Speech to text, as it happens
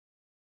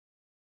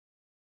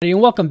And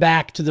welcome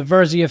back to the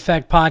Verzi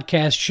Effect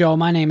podcast show.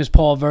 My name is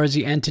Paul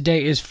Verzi, and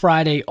today is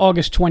Friday,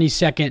 August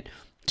 22nd,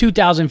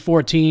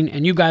 2014,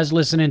 and you guys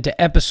listening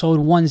to episode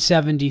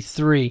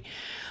 173.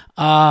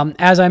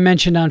 As I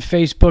mentioned on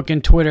Facebook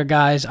and Twitter,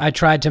 guys, I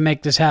tried to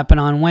make this happen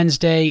on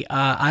Wednesday.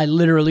 I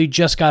literally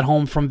just got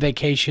home from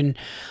vacation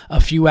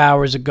a few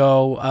hours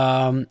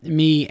ago.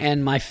 Me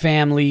and my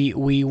family,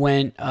 we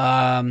went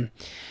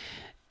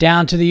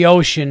down to the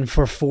ocean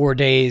for 4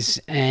 days,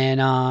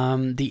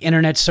 and the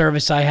internet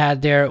service I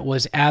had there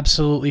was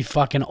absolutely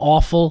fucking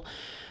awful.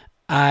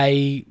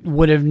 I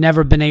would have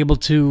never been able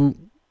to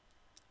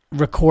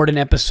record an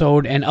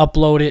episode and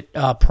upload it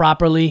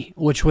properly,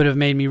 which would have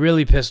made me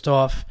really pissed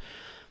off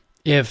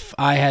if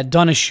I had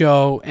done a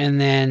show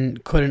and then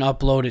couldn't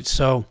upload it.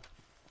 So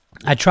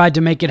I tried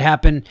to make it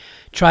happen,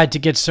 tried to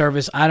get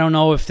service. I don't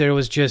know if there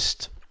was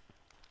just...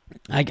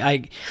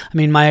 I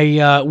mean,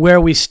 my where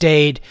we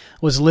stayed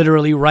was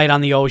literally right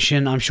on the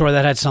ocean. I'm sure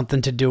that had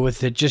something to do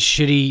with it. Just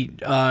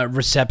shitty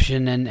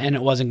reception, and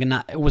it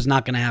was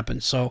not gonna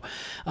happen. So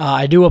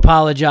I do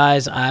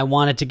apologize. I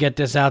wanted to get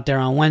this out there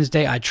on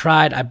Wednesday. I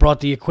tried. I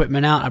brought the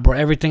equipment out. I brought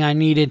everything I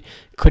needed.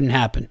 Couldn't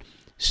happen.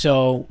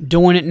 So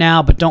doing it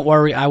now, but don't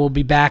worry, I will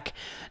be back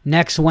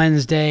next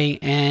Wednesday,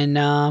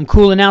 and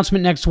cool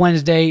announcement next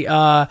Wednesday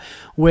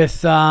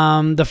with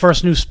the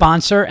first new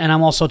sponsor, and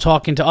I'm also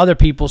talking to other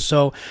people,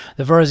 so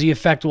the Verzi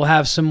Effect will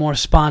have some more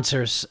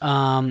sponsors,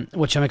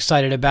 which I'm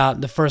excited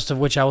about, the first of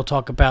which I will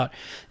talk about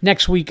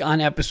next week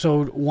on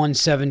episode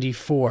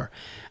 174.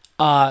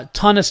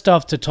 Ton of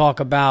stuff to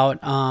talk about.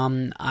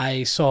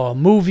 I saw a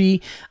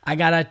movie. I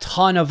got a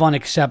ton of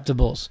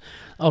unacceptables.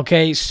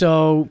 Okay,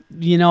 so,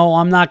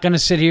 I'm not going to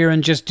sit here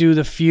and just do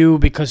the few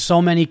because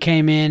so many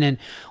came in, and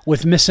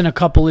with missing a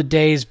couple of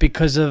days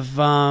because of,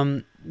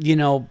 not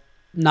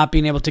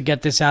being able to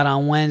get this out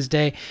on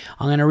Wednesday,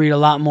 I'm going to read a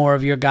lot more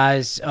of your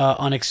guys'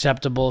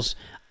 unacceptables.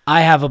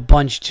 I have a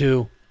bunch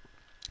too,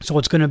 so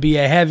it's going to be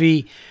a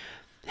heavy,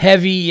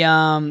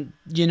 episode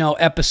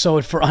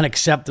for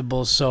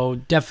unacceptables. So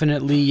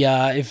definitely,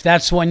 if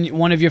that's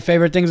one of your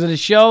favorite things of the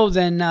show,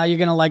 then you're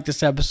going to like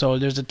this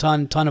episode. There's a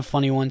ton of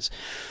funny ones.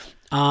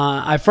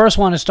 I first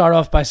want to start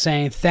off by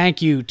saying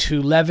thank you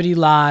to Levity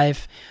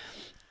Live,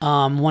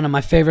 one of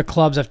my favorite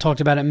clubs. I've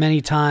talked about it many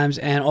times,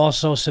 and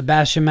also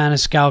Sebastian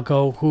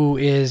Maniscalco, who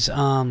is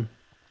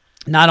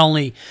not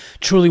only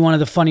truly one of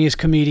the funniest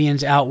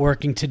comedians out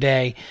working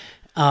today,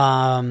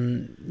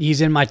 he's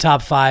in my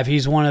top 5.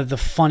 He's one of the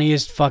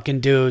funniest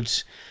fucking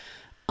dudes.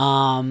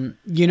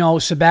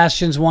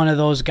 Sebastian's one of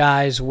those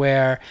guys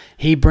where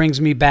he brings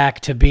me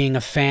back to being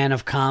a fan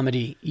of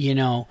comedy,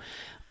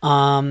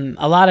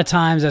 A lot of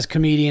times as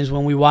comedians,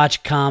 when we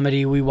watch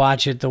comedy, we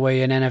watch it the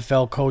way an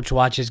NFL coach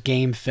watches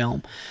game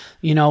film.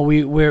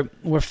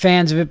 We're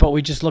fans of it, but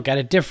we just look at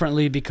it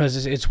differently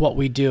because it's what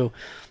we do.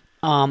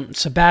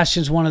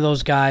 Sebastian's one of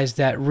those guys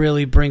that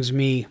really brings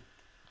me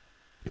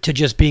to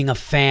just being a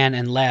fan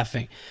and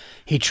laughing.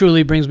 He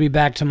truly brings me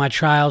back to my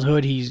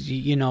childhood.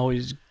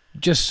 He's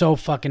just so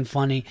fucking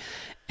funny.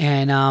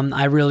 And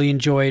I really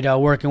enjoyed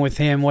working with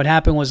him. What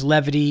happened was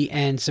Levity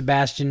and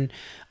Sebastian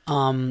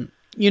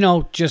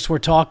just were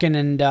talking,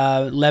 and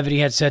Levity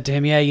had said to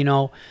him,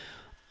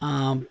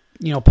 Paul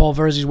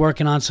Verzi's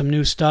working on some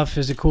new stuff.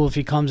 Is it cool if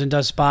he comes and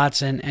does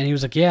spots? And he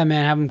was like, yeah,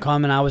 man, have him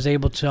come. And I was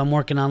able to, I'm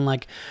working on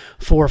like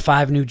 4 or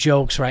 5 new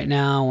jokes right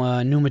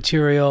now, new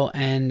material.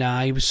 And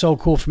it was so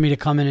cool for me to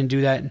come in and do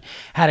that, and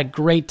had a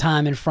great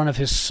time in front of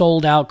his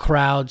sold out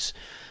crowds.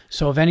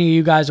 So if any of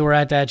you guys were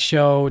at that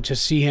show to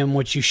see him,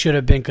 which you should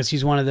have been, because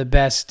he's one of the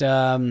best,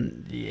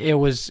 it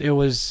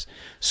was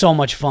so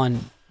much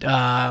fun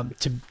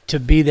to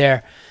be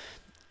there.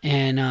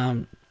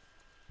 And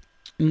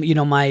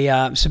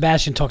my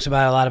Sebastian talks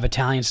about a lot of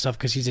Italian stuff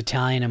because he's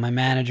Italian, and my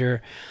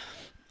manager,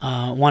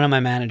 one of my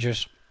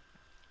managers,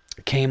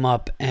 came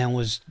up and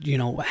was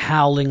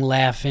howling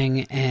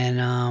laughing,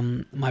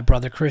 and my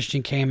brother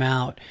Christian came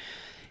out.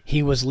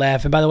 He was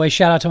laughing. By the way,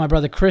 shout out to my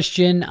brother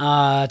Christian.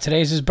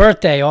 Today's his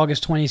birthday,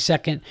 August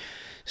 22nd.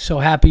 So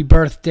happy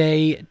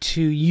birthday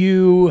to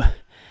you,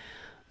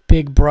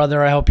 big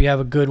brother. I hope you have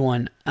a good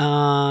one.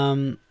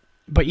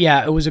 But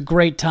yeah, it was a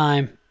great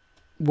time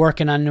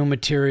working on new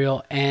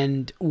material,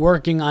 and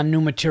working on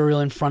new material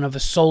in front of a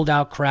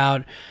sold-out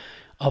crowd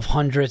of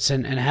hundreds,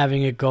 and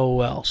having it go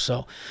well.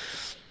 So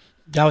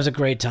that was a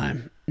great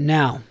time.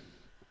 Now,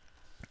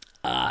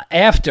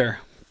 after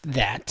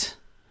that,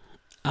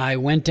 I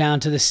went down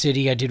to the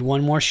city. I did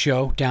one more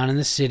show down in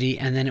the city,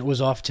 and then it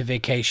was off to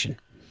vacation.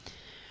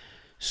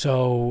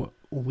 So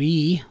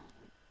we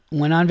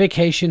went on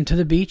vacation to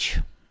the beach.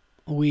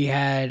 We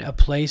had a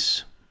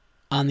place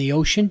on the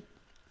ocean.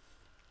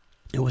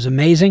 It was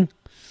amazing,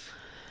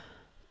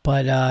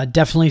 but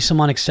definitely some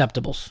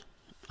unacceptables.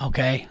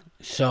 Okay,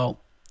 so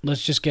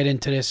let's just get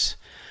into this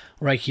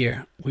right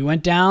here. We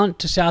went down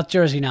to South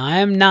Jersey. Now, I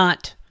am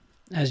not,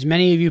 as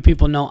many of you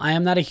people know, I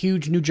am not a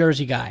huge New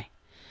Jersey guy.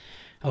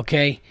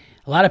 Okay,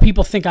 A lot of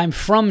people think I'm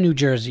from New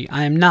Jersey.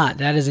 I am not.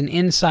 That is an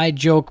inside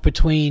joke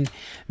between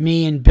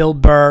me and Bill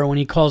Burr when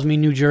he calls me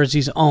New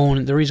Jersey's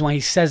own. The reason why he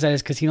says that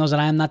is because he knows that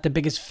I am not the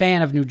biggest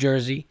fan of New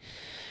Jersey.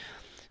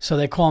 So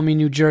they call me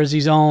New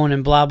Jersey's own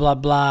and blah, blah,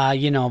 blah,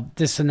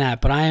 this and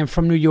that. But I am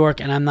from New York,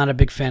 and I'm not a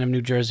big fan of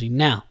New Jersey.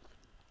 Now,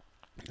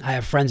 I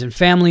have friends and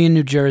family in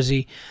New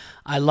Jersey.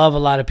 I love a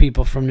lot of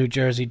people from New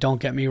Jersey,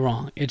 don't get me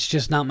wrong. It's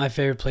just not my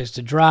favorite place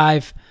to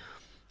drive.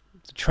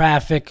 The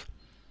traffic.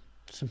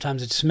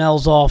 Sometimes it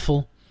smells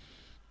awful.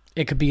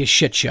 It could be a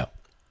shit show.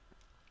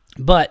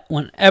 But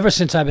ever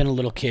since I've been a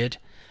little kid,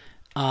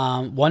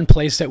 one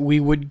place that we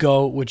would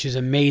go, which is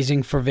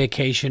amazing for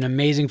vacation,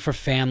 amazing for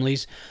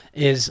families,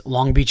 is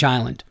Long Beach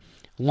Island.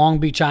 Long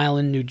Beach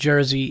Island, New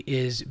Jersey,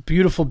 is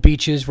beautiful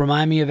beaches.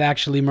 Remind me of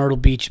actually Myrtle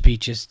Beach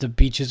beaches. The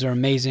beaches are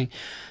amazing.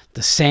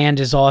 The sand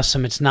is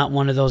awesome. It's not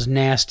one of those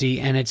nasty,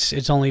 and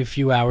it's only a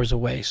few hours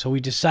away. So we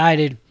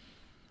decided,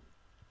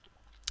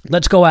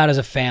 let's go out as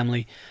a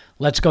family.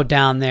 Let's go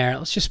down there.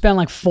 Let's just spend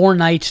like 4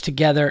 nights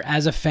together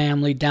as a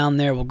family down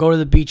there. We'll go to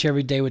the beach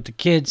every day with the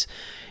kids.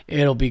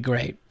 It'll be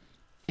great.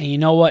 And you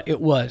know what? It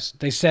was.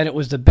 They said it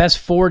was the best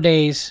 4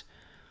 days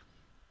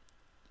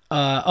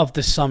of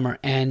the summer.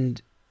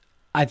 And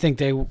I think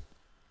they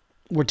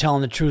were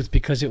telling the truth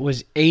because it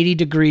was 80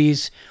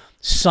 degrees,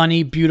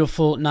 sunny,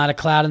 beautiful, not a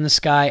cloud in the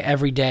sky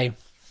every day.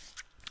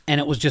 And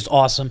it was just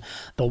awesome.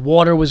 The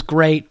water was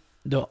great.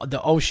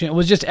 The ocean, it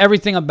was just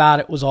everything about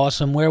it was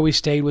awesome. Where we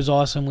stayed was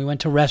awesome. We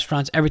went to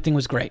restaurants. Everything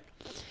was great.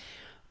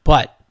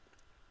 But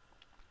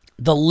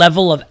the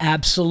level of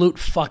absolute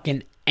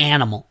fucking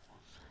animal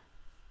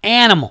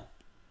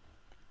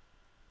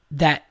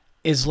that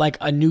is like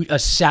a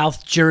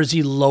South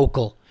Jersey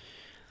local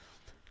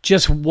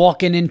just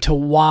walking into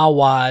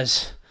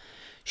Wawa's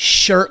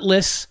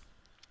shirtless.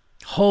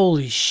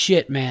 Holy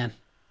shit, man.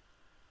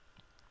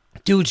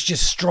 Dude's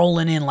just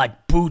strolling in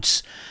like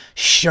boots,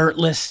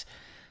 shirtless,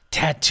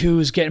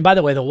 tattoos. By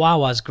the way, the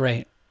Wawa's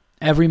great.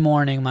 Every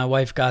morning my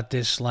wife got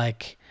this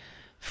like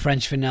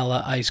French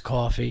vanilla iced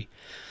coffee,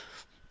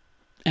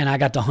 and I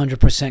got the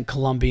 100%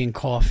 Colombian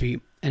coffee,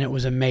 and it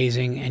was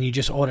amazing. And you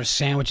just order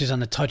sandwiches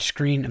on the touch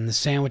screen, and the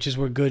sandwiches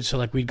were good. So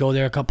like we'd go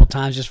there a couple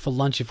times just for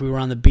lunch if we were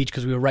on the beach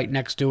because we were right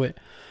next to it,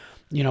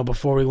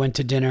 before we went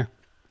to dinner.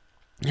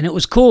 And it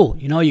was cool.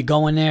 You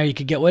go in there, you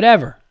could get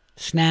whatever,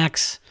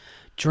 snacks,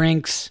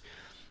 drinks,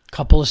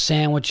 couple of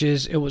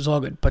sandwiches. It was all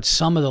good. But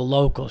some of the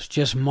locals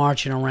just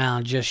marching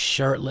around, just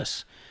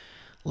shirtless,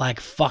 like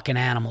fucking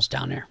animals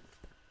down there.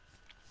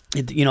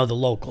 The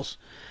locals.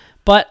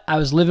 But I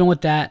was living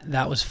with that.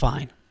 That was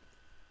fine.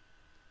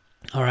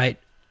 All right.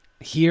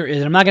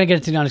 I'm not going to get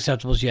into the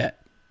unacceptables yet.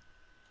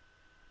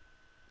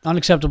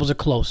 Unacceptables are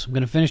close. I'm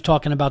going to finish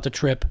talking about the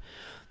trip.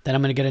 Then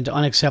I'm going to get into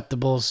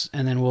unacceptables,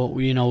 and then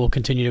we'll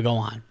continue to go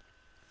on.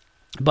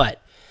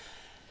 But,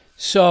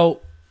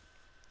 so,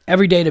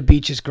 every day the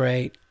beach is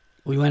great.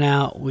 We went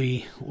out,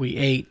 we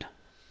ate.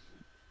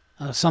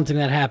 Something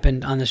that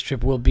happened on this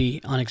trip will be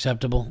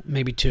unacceptable,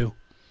 maybe 2.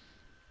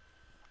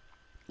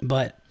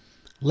 But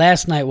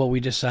last night what we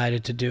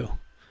decided to do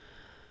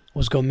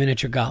was go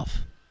miniature golf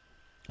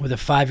with a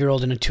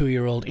 5-year-old and a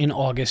 2-year-old in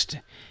August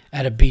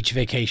at a beach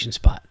vacation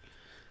spot.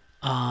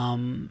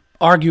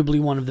 Arguably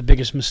one of the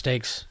biggest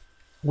mistakes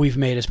we've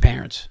made as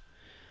parents.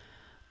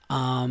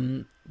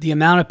 The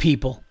amount of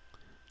people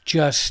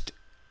just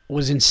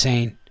was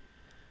insane.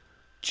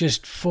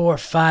 Just 4 or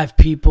 5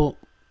 people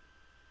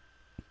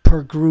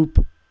per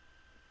group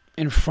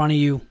in front of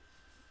you.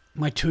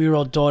 My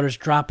 2-year-old daughter's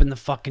dropping the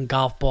fucking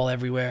golf ball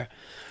everywhere.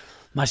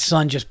 My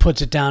son just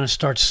puts it down and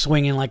starts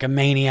swinging like a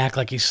maniac,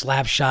 like he's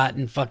slap shot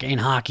in fucking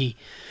hockey.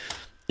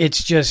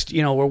 It's just,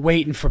 we're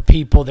waiting for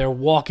people. They're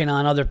walking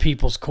on other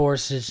people's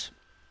courses.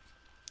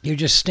 You're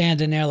just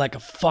standing there like a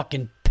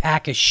fucking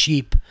pack of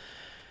sheep.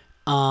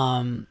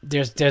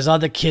 There's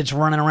other kids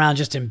running around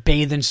just in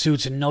bathing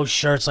suits and no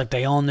shirts like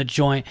they own the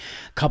joint.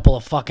 A couple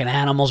of fucking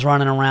animals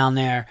running around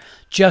there.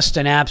 Just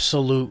an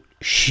absolute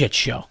shit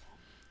show.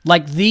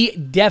 Like the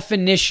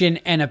definition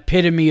and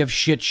epitome of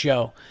shit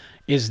show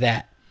is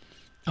that.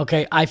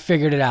 Okay, I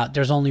figured it out.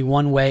 There's only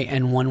one way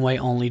and one way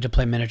only to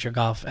play miniature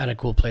golf at a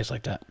cool place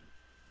like that.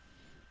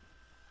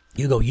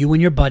 You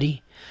and your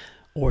buddy,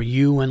 or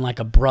you and like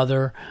a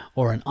brother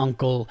or an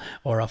uncle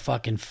or a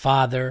fucking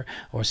father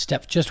or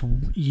just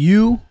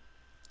you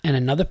and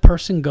another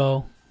person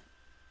go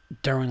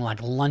during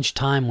like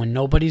lunchtime when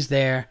nobody's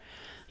there.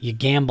 You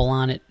gamble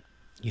on it.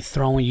 You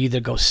either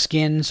go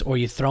skins or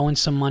you throw in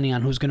some money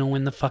on who's going to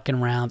win the fucking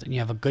round, and you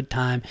have a good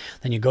time.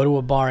 Then you go to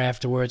a bar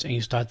afterwards and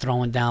you start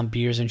throwing down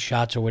beers and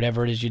shots or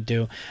whatever it is you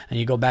do, and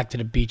you go back to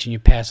the beach and you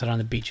pass it on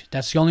the beach.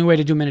 That's the only way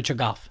to do miniature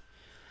golf.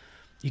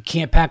 You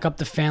can't pack up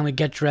the family,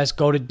 get dressed,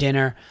 go to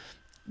dinner.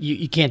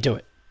 You can't do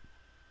it.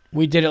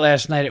 We did it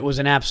last night. It was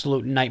an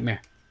absolute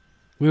nightmare.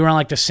 We were on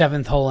like the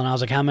 7th hole, and I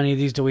was like, how many of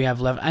these do we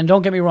have left? And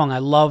don't get me wrong, I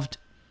loved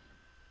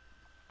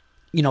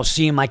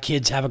seeing my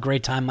kids have a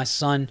great time. My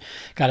son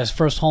got his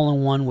first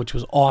hole-in-one, which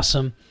was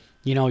awesome.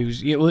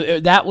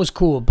 That was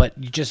cool, but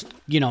just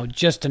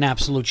an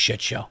absolute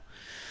shit show.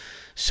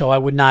 So I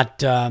would not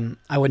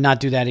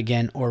do that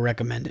again or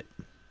recommend it.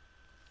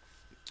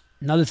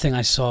 Another thing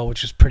I saw,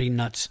 which was pretty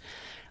nuts,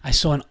 I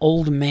saw an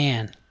old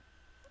man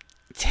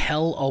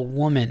tell a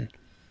woman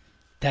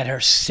that her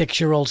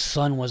 6-year-old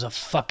son was a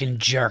fucking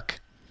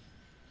jerk.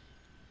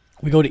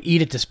 We go to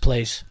eat at this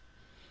place.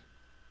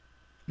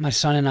 My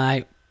son and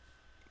I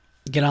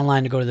get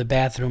online to go to the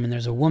bathroom, and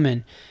there's a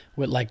woman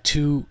with like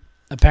 2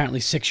 apparently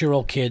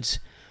 6-year-old kids,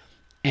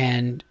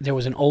 and there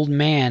was an old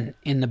man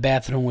in the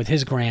bathroom with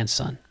his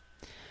grandson.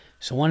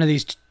 So one of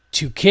these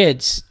 2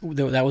 kids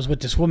that was with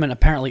this woman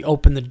apparently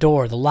opened the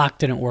door. The lock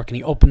didn't work, and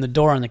he opened the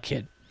door on the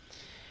kid.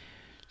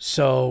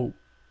 So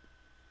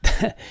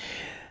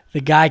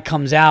the guy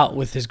comes out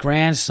with his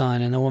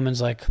grandson, and the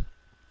woman's like,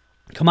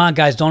 "Come on,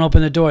 guys, don't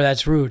open the door.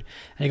 That's rude."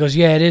 And he goes,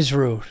 "Yeah, it is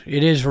rude.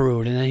 It is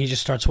rude." And then he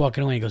just starts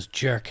walking away. He goes,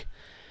 "Jerk.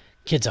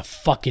 Kid's a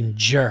fucking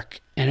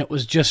jerk." And it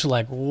was just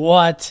like,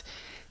 what?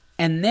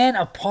 And then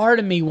a part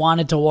of me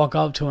wanted to walk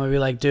up to him and be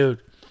like, "Dude,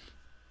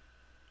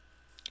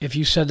 if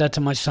you said that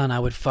to my son, I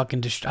would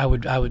fucking I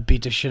would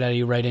beat the shit out of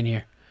you right in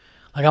here."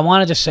 Like, I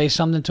wanted to say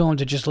something to him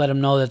to just let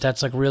him know that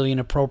that's like really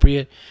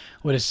inappropriate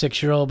with a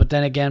 6-year-old. But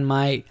then again,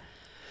 my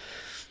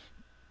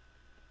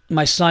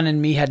son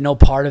and me had no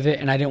part of it,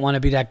 and I didn't want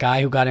to be that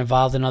guy who got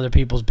involved in other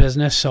people's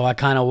business. So I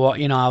kind of,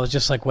 I was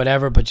just like,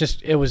 whatever. But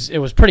just it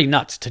was pretty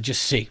nuts to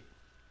just see.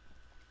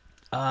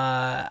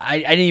 I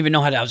didn't even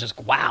know how to. I was just,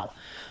 wow,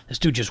 this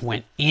dude just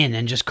went in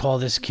and just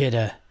called this kid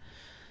a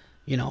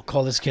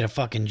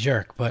fucking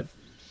jerk. But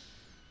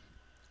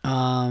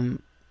other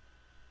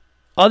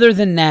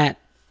than that,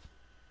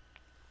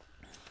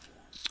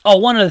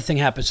 one other thing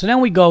happened. So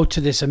then we go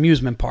to this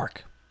amusement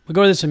park. We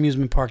go to this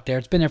amusement park there.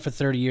 It's been there for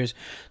 30 years.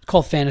 It's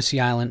called Fantasy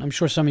Island. I'm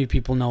sure some of you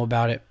people know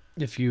about it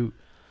if you,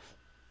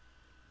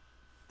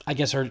 I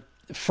guess, are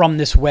from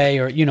this way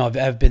or,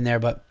 have been there.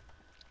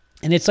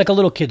 And it's like a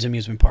little kids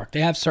amusement park.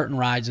 They have certain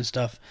rides and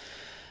stuff.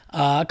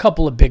 A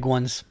couple of big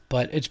ones,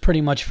 but it's pretty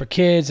much for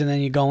kids. And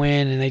then you go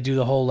in and they do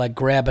the whole like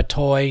grab a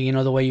toy,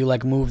 the way you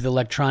like move the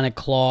electronic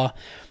claw,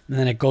 and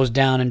then it goes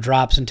down and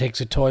drops and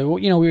takes a toy. Well,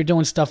 we were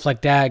doing stuff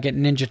like that,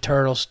 getting Ninja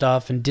Turtle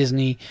stuff and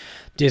Disney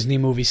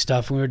movie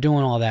stuff, and we were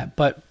doing all that.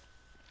 But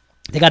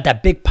they got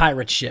that big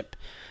pirate ship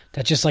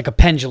that's just like a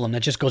pendulum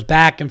that just goes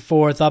back and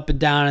forth, up and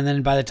down, and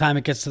then by the time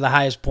it gets to the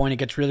highest point, it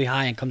gets really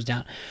high and comes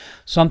down.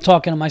 So I'm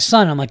talking to my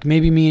son. I'm like,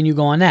 maybe me and you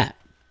go on that.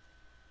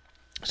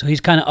 So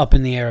he's kind of up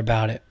in the air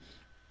about it.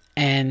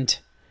 And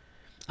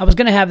I was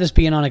going to have this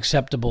be an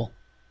unacceptable,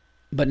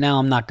 but now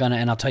I'm not going to,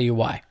 and I'll tell you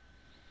why.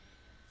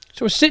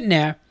 So we're sitting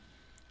there,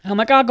 and I'm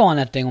like, I'll go on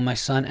that thing with my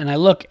son. And I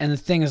look, and the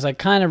thing is like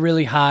kind of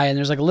really high, and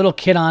there's like a little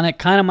kid on it,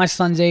 kind of my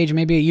son's age,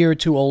 maybe a year or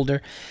 2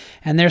 older,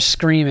 and they're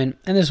screaming.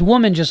 And this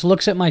woman just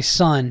looks at my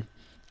son,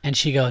 and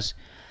she goes,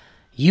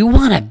 "You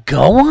want to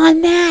go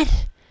on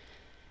that?"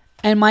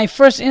 And my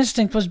first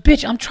instinct was,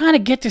 bitch, I'm trying to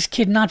get this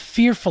kid not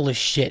fearful as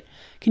shit.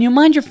 Can you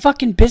mind your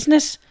fucking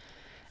business?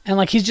 And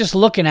like he's just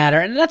looking at her,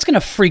 and that's going to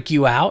freak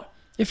you out.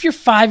 If you're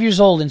 5 years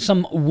old and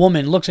some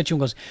woman looks at you and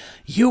goes,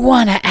 "You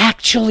want to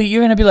actually,"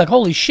 you're going to be like,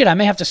 holy shit, I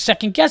may have to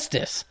second guess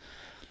this.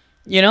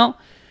 So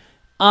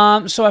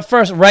at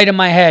first, right in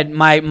my head,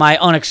 my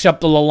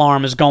unacceptable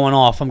alarm is going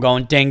off. I'm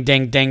going ding,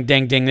 ding, ding,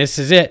 ding, ding. This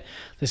is it.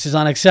 This is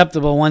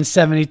unacceptable,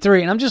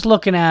 173. And I'm just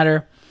looking at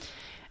her.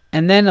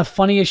 And then the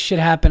funniest shit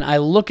happened. I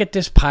look at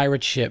this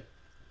pirate ship,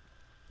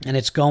 and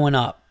it's going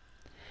up.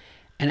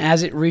 And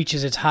as it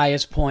reaches its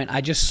highest point, I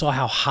just saw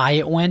how high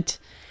it went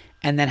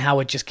and then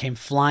how it just came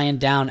flying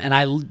down. And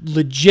I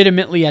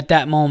legitimately at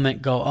that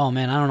moment go, oh,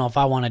 man, I don't know if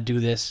I want to do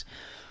this.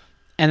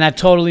 And that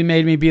totally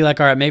made me be like,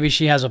 all right, maybe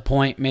she has a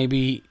point.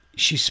 Maybe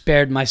she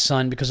spared my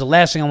son, because the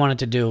last thing I wanted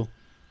to do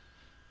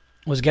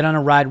was get on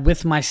a ride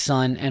with my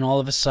son, and all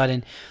of a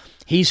sudden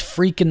he's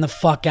freaking the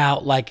fuck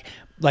out like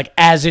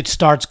as it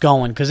starts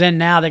going. Because then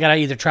now they got to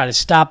either try to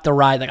stop the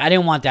ride. Like, I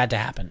didn't want that to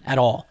happen at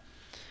all.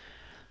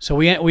 So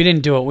we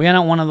didn't do it. We had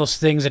one of those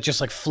things that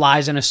just like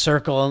flies in a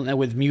circle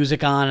with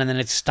music on, and then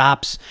it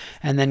stops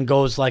and then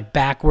goes like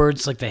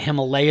backwards, like the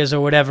Himalayas or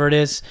whatever it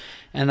is.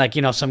 And like,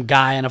 some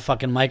guy in a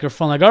fucking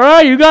microphone like, all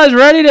right, you guys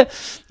ready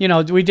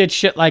to, we did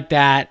shit like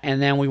that.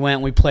 And then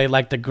we played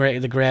like the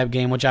grab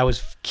game, which I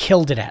was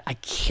killed it at. I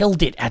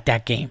killed it at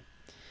that game.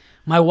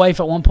 My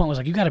wife at one point was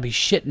like, you got to be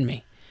shitting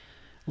me.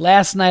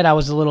 Last night I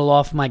was a little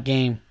off my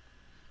game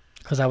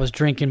because I was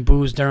drinking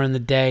booze during the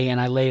day and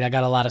I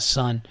got a lot of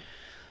sun.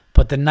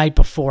 But the night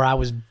before, I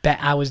was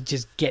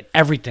just get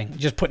everything.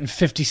 Just putting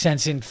 50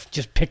 cents in,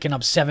 just picking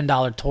up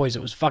 $7 toys.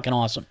 It was fucking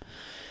awesome.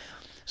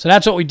 So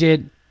that's what we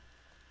did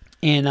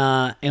in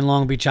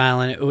Long Beach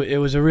Island. It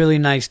was a really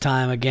nice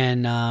time.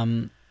 Again,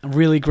 a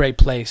really great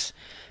place.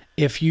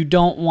 If you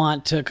don't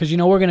want to, because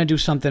we're going to do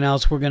something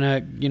else. We're going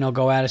to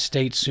go out of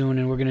state soon,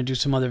 and we're going to do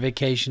some other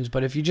vacations.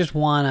 But if you just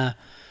want a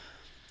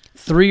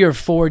 3 or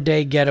 4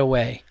 day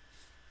getaway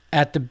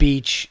at the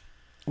beach,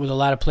 with a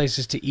lot of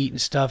places to eat and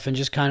stuff, and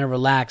just kind of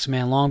relax,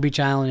 man. Long Beach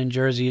Island in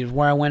Jersey is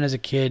where I went as a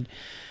kid.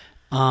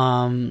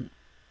 There's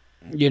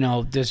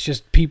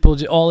just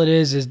people. All it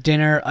is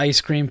dinner,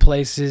 ice cream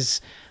places,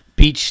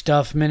 beach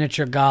stuff,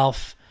 miniature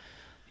golf.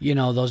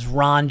 those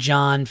Ron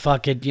John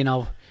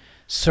fucking,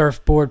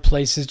 surfboard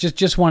places.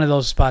 Just one of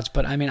those spots.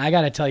 But, I mean, I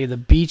got to tell you, the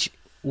beach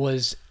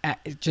was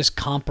just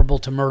comparable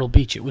to Myrtle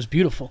Beach. It was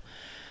beautiful.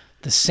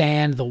 The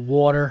sand, the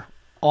water,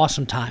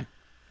 awesome time.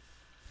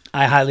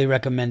 I highly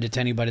recommend it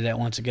to anybody that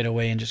wants to get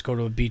away and just go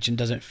to a beach and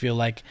doesn't feel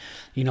like,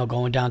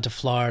 going down to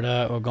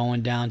Florida or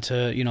going down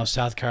to,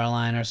 South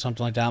Carolina or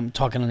something like that. I'm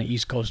talking on the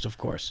East Coast, of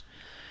course.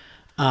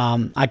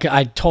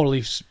 I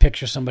totally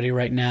picture somebody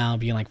right now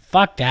being like,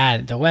 fuck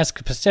that. The West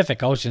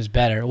Pacific Ocean's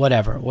better.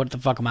 Whatever. What the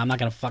fuck am I? I'm not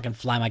going to fucking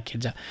fly my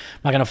kids out.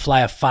 I'm not going to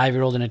fly a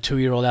 5-year-old and a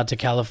 2-year-old out to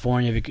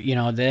California because,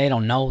 they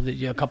don't know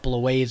a couple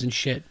of waves and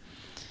shit.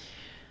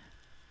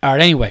 All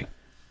right, anyway.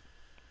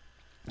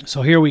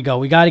 So here we go.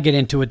 We got to get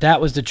into it. That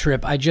was the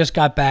trip. I just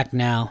got back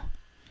now.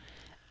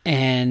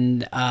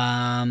 And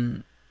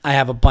I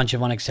have a bunch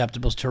of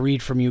unacceptables to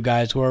read from you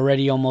guys. We're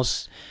already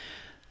almost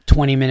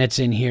 20 minutes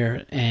in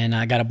here, and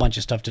I got a bunch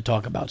of stuff to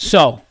talk about.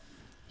 So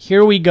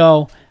here we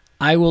go.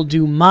 I will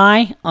do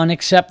my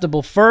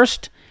unacceptable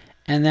first,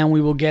 and then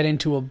we will get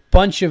into a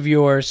bunch of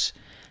yours,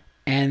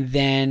 and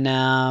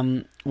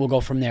then we'll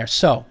go from there.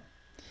 So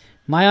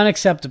my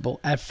unacceptable.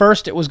 At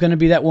first, it was going to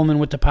be that woman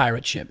with the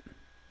pirate ship.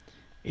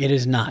 It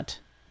is not.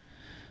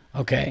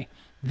 Okay.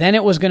 Then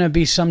it was going to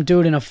be some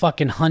dude in a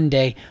fucking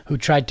Hyundai who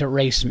tried to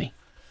race me.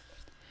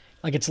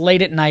 Like, it's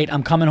late at night.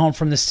 I'm coming home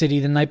from the city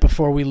the night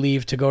before we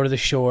leave to go to the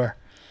shore.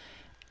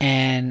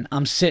 And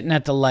I'm sitting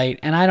at the light.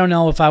 And I don't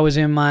know if I was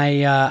in my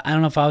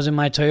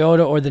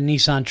Toyota or the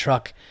Nissan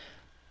truck.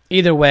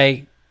 Either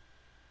way,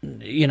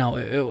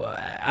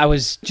 I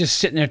was just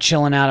sitting there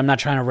chilling out. I'm not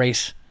trying to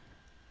race.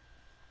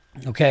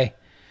 Okay?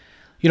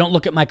 You don't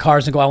look at my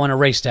cars and go, I want to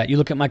race that. You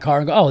look at my car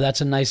and go, oh,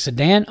 that's a nice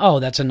sedan. Oh,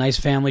 that's a nice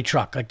family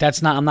truck. Like,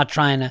 I'm not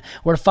trying to,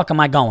 where the fuck am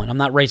I going? I'm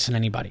not racing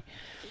anybody.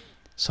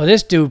 So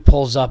this dude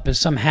pulls up in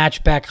some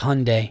hatchback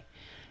Hyundai,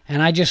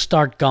 and I just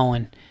start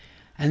going.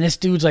 And this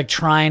dude's like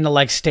trying to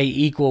like stay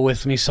equal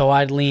with me, so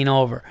I'd lean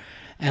over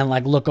and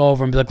like look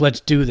over and be like, let's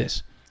do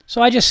this.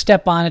 So I just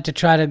step on it to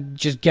try to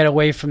just get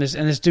away from this,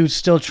 and this dude's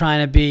still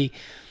trying to be,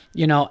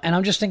 and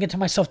I'm just thinking to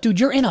myself, dude,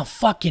 you're in a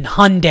fucking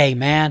Hyundai,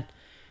 man.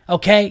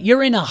 Okay?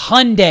 You're in a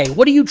Hyundai.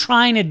 What are you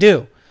trying to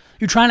do?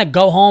 You're trying to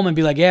go home and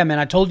be like, yeah, man,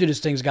 I told you this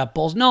thing's got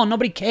balls. No,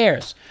 nobody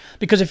cares.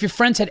 Because if your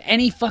friends had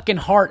any fucking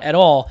heart at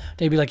all,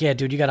 they'd be like, yeah,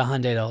 dude, you got a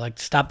Hyundai, though. Like,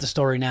 stop the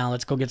story now.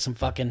 Let's go get some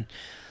fucking,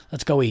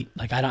 let's go eat.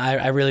 Like,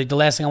 I really, the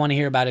last thing I want to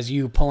hear about is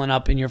you pulling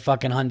up in your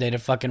fucking Hyundai to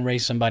fucking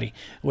race somebody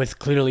with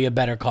clearly a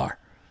better car.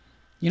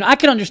 I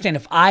could understand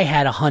if I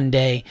had a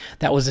Hyundai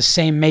that was the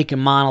same make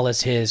and model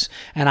as his,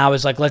 and I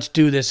was like, let's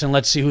do this, and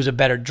let's see who's a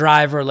better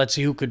driver. Let's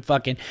see who could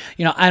fucking,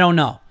 I don't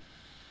know.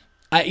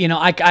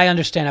 I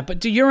understand it, but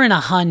dude, you're in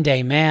a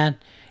Hyundai, man.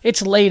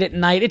 It's late at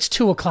night. It's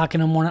 2 o'clock in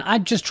the morning.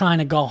 I'm just trying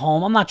to go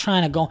home. I'm not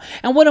trying to go.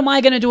 And what am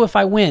I going to do if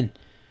I win?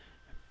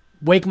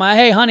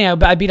 Hey, honey,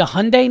 I beat a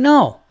Hyundai?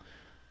 No.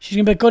 She's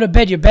going to be like, go to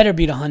bed. You better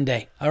beat a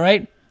Hyundai, all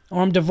right?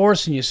 Or I'm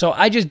divorcing you. So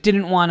I just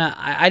didn't want to.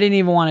 I didn't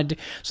even want to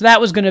do. So that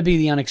was going to be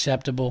the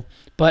unacceptable.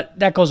 But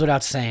that goes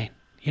without saying.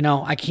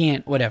 I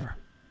can't, whatever.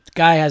 The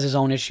guy has his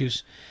own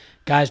issues.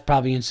 Guy's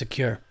probably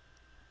insecure.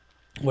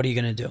 What are you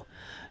going to do?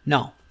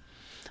 No.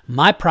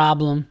 My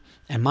problem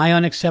and my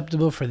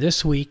unacceptable for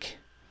this week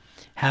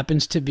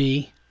happens to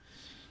be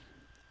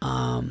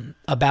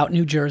about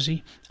New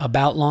Jersey,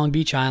 about Long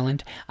Beach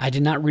Island. I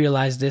did not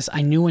realize this.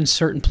 I knew in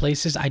certain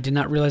places. I did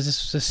not realize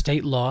this was a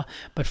state law.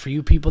 But for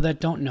you people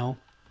that don't know,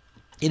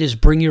 it is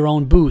bring your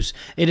own booze.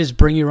 It is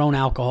bring your own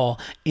alcohol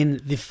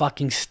in the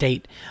fucking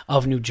state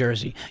of New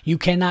Jersey. You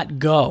cannot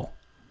go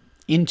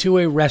into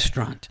a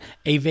restaurant,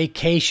 a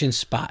vacation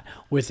spot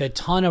with a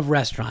ton of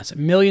restaurants,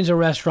 millions of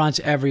restaurants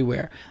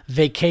everywhere,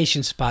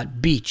 vacation spot,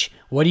 beach.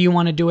 What do you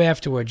want to do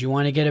afterwards? You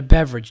want to get a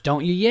beverage,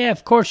 don't you? Yeah,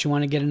 of course you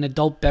want to get an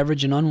adult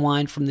beverage and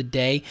unwind from the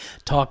day,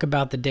 talk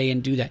about the day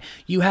and do that.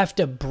 You have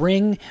to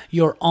bring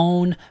your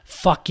own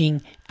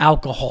fucking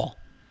alcohol.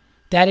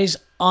 That is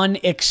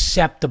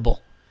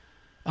unacceptable.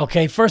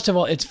 Okay, first of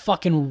all, it's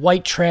fucking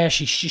white trash.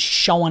 He's just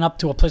showing up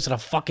to a place with a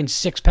fucking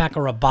 6-pack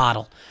or a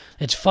bottle.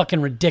 It's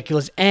fucking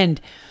ridiculous, and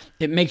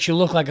it makes you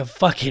look like a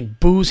fucking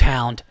booze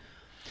hound.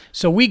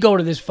 So we go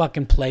to this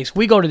fucking place.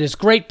 We go to this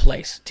great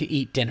place to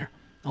eat dinner.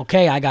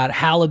 Okay, I got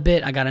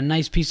halibut. I got a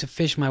nice piece of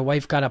fish. My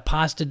wife got a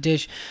pasta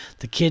dish.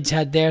 The kids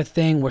had their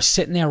thing. We're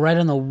sitting there right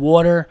on the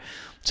water.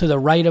 To the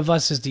right of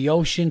us is the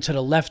ocean. To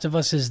the left of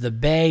us is the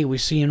bay. We're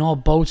seeing all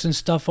boats and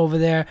stuff over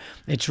there.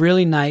 It's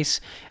really nice.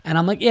 And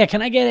I'm like, yeah,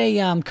 can I get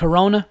a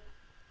Corona?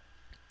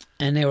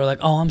 And they were like,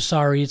 oh, I'm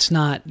sorry. It's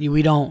not.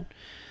 We don't.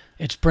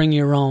 It's bring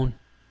your own.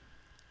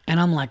 And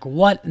I'm like,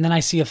 what? And then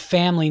I see a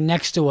family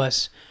next to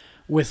us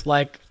with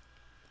like,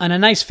 and a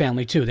nice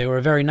family too. They were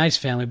a very nice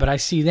family. But I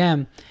see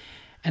them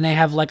and they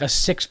have like a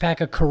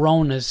 6-pack of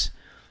Coronas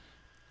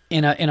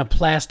in a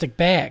plastic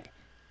bag.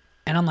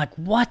 And I'm like,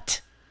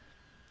 what?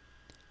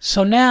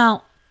 So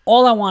now,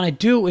 all I want to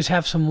do is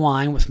have some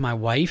wine with my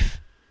wife.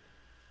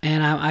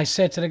 And I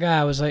said to the guy,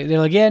 I was like, they're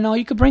like, yeah, no,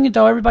 you could bring it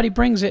though. Everybody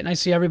brings it. And I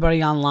see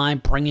everybody online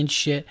bringing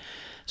shit.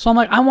 So I'm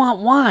like, I want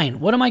wine.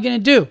 What am I going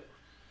to do?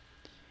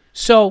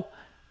 So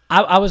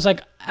I was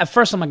like, at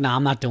first I'm like, nah,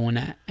 I'm not doing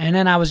that. And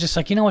then I was just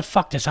like, you know what?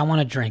 Fuck this. I want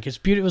to drink. It's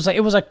beautiful.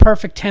 It was like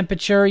perfect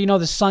temperature. You know,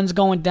 the sun's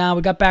going down.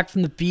 We got back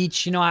from the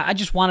beach. You know, I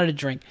just wanted to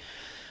drink.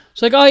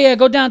 So like, oh yeah,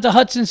 go down to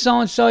Hudson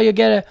so-and-so. You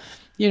get a,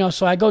 you know,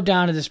 so I go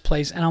down to this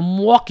place and I'm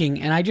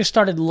walking and I just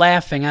started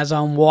laughing as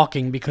I'm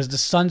walking because the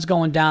sun's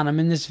going down. I'm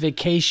in this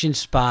vacation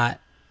spot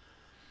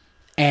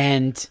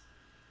and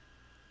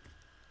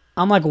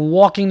I'm like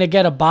walking to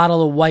get a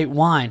bottle of white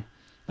wine,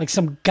 like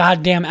some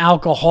goddamn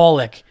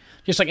alcoholic.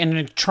 Just like,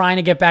 and trying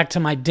to get back to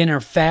my dinner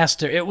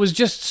faster. It was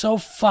just so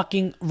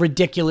fucking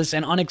ridiculous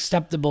and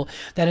unacceptable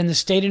that in the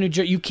state of New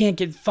Jersey, you can't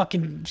get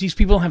fucking, these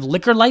people don't have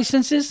liquor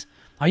licenses?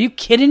 Are you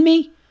kidding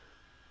me?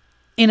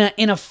 In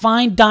a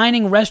fine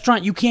dining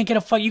restaurant, you can't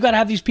get you got to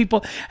have these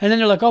people, and then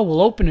they're like, oh, we'll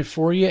open it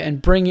for you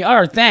and bring you, all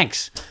right,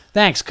 thanks,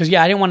 because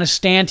yeah, I didn't want to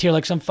stand here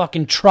like some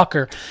fucking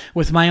trucker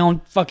with my own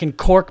fucking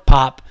cork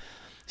pop,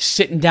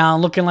 sitting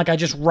down looking like I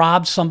just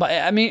robbed somebody.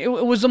 I mean,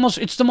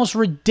 it's the most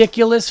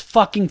ridiculous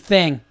fucking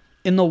thing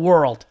in the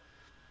world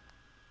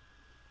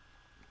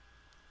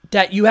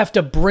that you have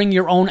to bring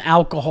your own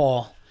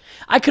alcohol.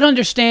 I could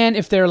understand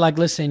if they're like,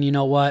 listen, you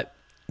know what,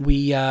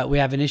 we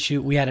have an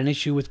issue. We had an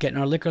issue with getting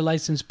our liquor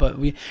license, but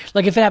we,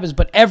 like, if it happens,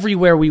 but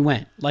everywhere we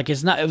went, like,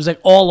 it was like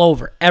all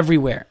over,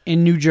 everywhere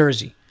in New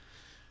Jersey,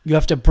 you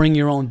have to bring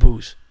your own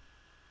booze.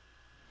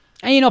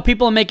 And, you know,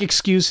 people make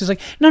excuses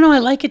like, no, I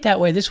like it that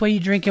way. This way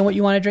you drink and what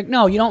you want to drink.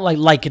 No, you don't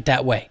like it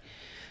that way.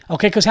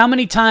 Okay, because how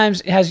many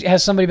times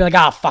has somebody been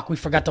like, oh, fuck, we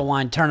forgot the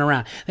wine, turn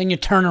around. Then you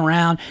turn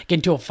around, get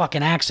into a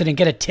fucking accident,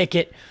 get a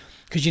ticket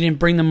because you didn't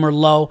bring the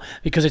Merlot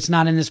because it's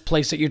not in this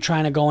place that you're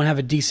trying to go and have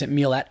a decent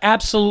meal at.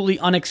 Absolutely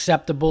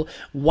unacceptable,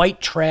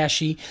 white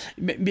trashy.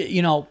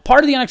 You know,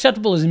 part of the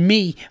unacceptable is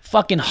me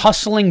fucking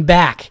hustling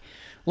back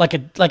like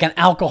an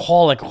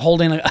alcoholic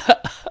holding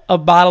a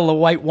bottle of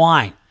white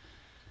wine,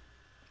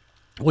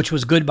 which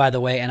was good, by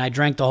the way, and I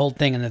drank the whole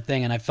thing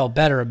and I felt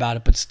better about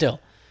it, but still,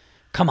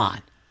 come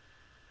on.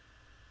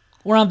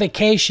 We're on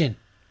vacation.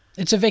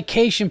 It's a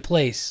vacation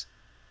place.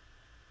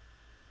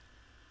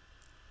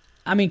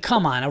 I mean,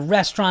 come on. A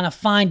restaurant, a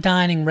fine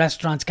dining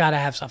restaurant's got to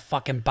have some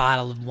fucking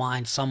bottle of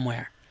wine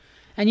somewhere.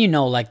 And you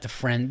know, like the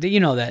friend, you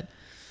know that,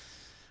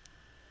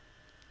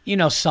 you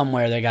know,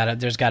 somewhere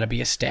there's got to be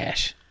a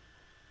stash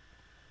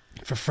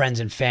for friends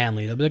and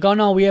family. They'll be like, oh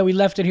no, we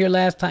left it here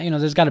last time. You know,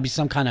 there's got to be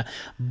some kind of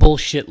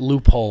bullshit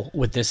loophole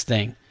with this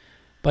thing.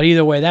 But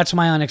either way, that's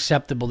my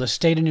unacceptable. The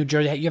state of New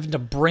Jersey, you have to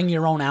bring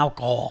your own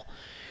alcohol.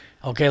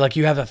 Okay, like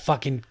you have a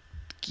fucking,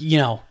 you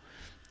know,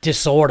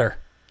 disorder.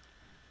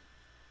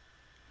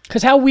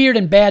 Because how weird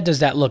and bad does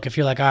that look if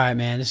you're like, all right,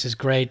 man, this is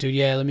great, dude.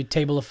 Yeah, let me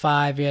table of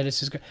 5. Yeah,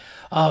 this is great.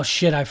 Oh,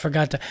 shit, I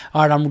forgot to.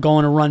 All right, I'm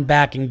going to run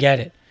back and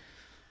get it.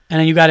 And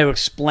then you got to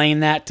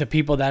explain that to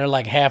people that are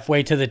like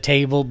halfway to the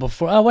table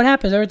before. Oh, what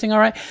happened? Is everything all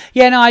right?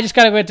 Yeah, no, I just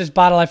got to go get this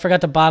bottle. I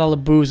forgot the bottle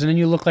of booze. And then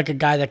you look like a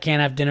guy that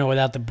can't have dinner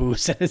without the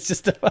booze. And it's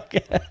just a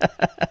fucking,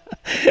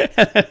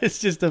 it's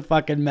just a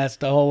fucking mess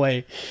the whole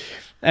way.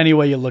 Any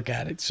way you look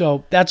at it.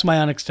 So that's my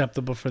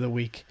unacceptable for the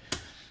week.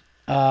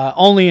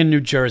 Only in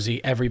New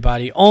Jersey,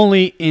 everybody.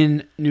 Only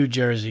in New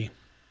Jersey.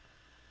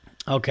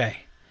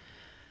 Okay.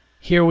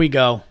 Here we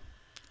go.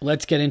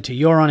 Let's get into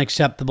your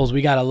unacceptables.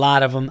 We got a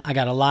lot of them. I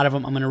got a lot of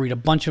them. I'm going to read a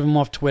bunch of them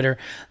off Twitter.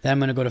 Then I'm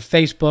going to go to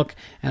Facebook,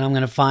 and I'm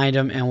going to find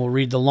them, and we'll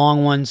read the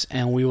long ones,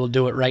 and we will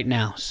do it right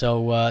now.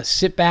 So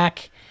sit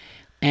back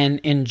and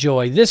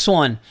enjoy. This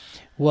one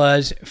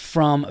was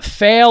from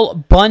Fail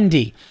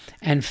Bundy.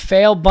 And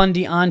Fail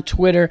Bundy on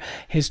Twitter.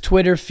 His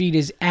Twitter feed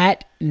is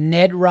at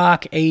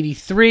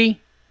NedRock83.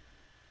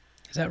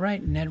 Is that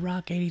right?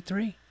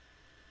 NedRock83?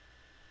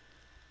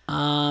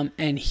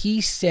 And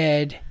he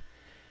said,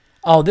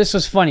 oh, this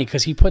was funny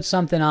because he put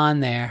something on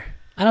there.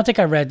 I don't think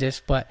I read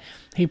this, but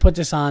he put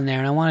this on there,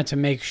 and I wanted to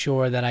make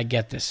sure that I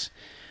get this.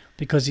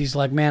 Because he's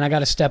like, man, I got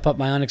to step up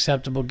my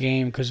unacceptable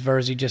game because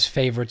Verzi just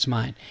favorites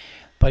mine.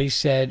 But he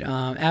said,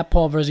 at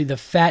Paul Verzi, the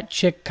fat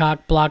chick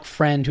cock block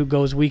friend who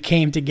goes, we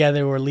came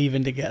together, we're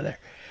leaving together.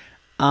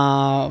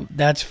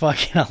 That's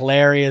fucking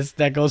hilarious.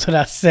 That goes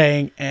without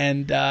saying.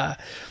 And a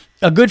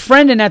good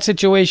friend in that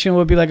situation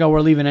would be like, oh, we're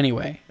leaving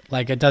anyway.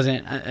 Like, it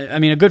doesn't, I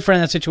mean, a good friend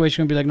in that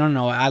situation would be like,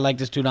 no, I like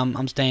this dude,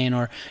 I'm staying,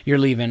 or you're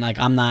leaving. Like,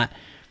 I'm not.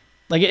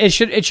 Like, it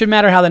should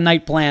matter how the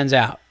night plans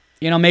out.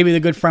 You know, maybe the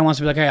good friend wants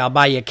to be like, hey, I'll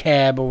buy you a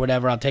cab or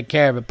whatever, I'll take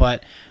care of it,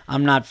 but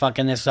I'm not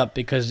fucking this up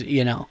because,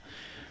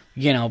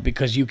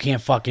 because you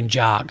can't fucking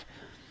jog.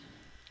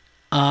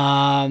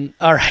 All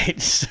right,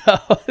 so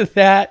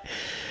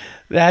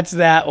that's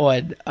that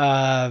one.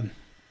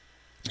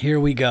 Here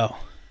we go.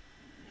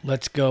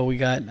 Let's go. We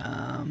got,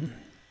 all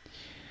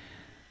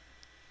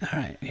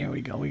right, here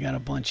we go. We got a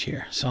bunch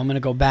here. So I'm going to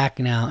go back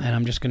now, and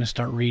I'm just going to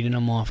start reading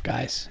them off,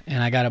 guys.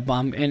 And I got a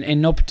bum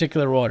in no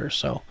particular order.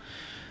 So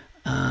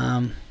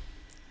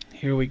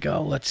here we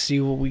go. Let's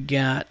see what we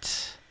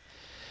got.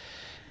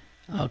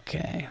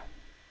 Okay.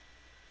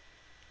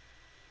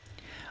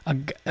 All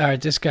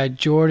right, this guy,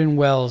 Jordan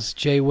Wells,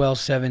 J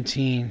Wells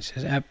 17,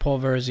 says, at Paul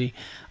Verzi,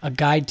 a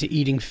guide to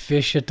eating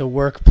fish at the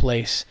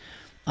workplace.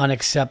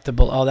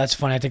 Unacceptable. Oh, that's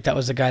funny. I think that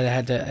was the guy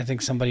that had I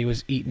think somebody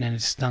was eating and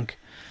it stunk.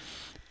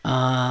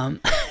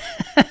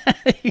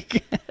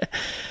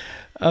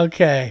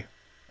 Okay.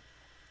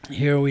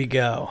 Here we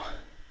go.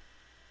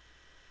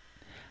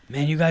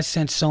 Man, you guys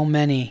sent so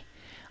many.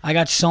 I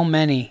got so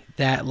many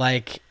that,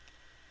 like,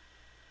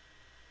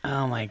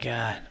 oh my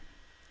God.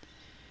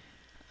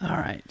 All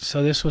right.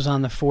 So this was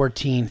on the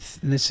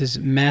 14th. And this is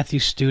Matthew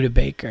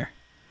Studebaker.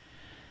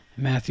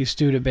 Matthew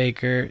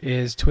Studebaker,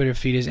 his Twitter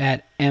feed is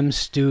at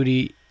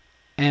mstudo74,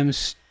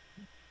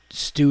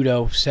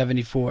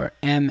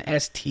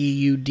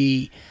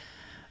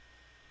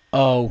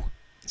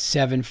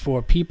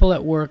 MSTUDO74. People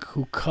at work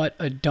who cut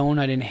a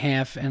donut in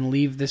half and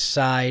leave the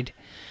side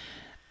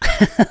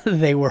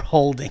they were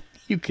holding.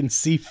 You can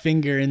see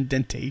finger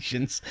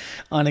indentations.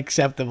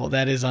 Unacceptable.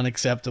 That is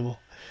unacceptable.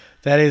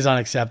 That is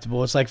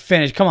unacceptable. It's like,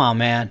 finish. Come on,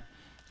 man.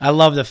 I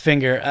love the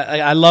finger.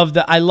 I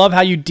love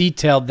how you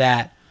detailed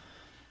that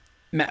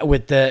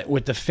with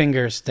the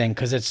fingers thing,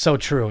 because it's so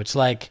true. It's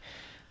like,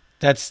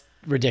 that's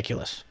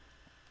ridiculous.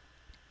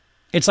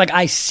 It's like,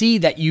 I see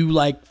that you,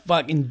 like,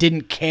 fucking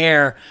didn't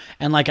care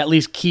and, like, at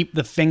least keep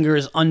the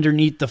fingers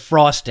underneath the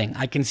frosting.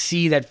 I can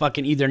see that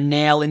fucking either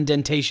nail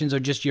indentations or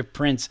just your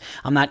prints.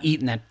 I'm not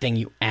eating that thing,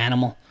 you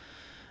animal.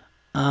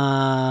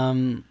 All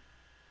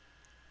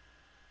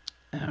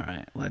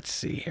right, let's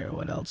see here.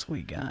 What else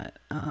we got?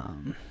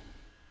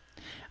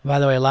 By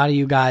the way, a lot of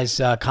you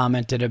guys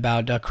commented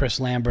about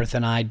Chris Lambert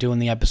and I doing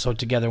the episode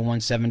together,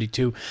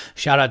 172.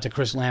 Shout out to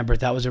Chris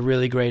Lambert. That was a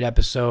really great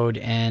episode,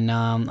 and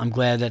I'm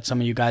glad that some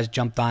of you guys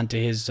jumped onto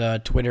his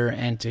Twitter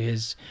and to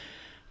his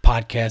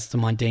podcast, The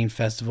Mundane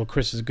Festival.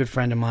 Chris is a good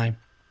friend of mine.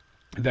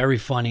 Very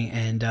funny,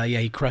 and yeah,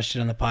 he crushed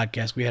it on the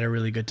podcast. We had a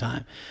really good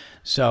time.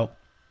 So,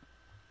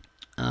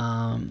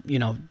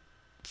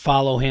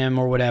 follow him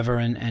or whatever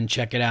and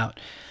check it out.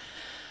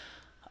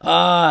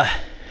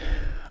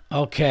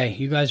 Okay,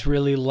 you guys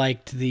really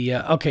liked the,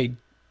 okay,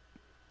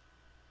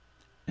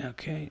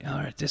 all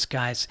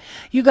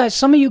right,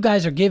 some of you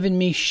guys are giving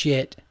me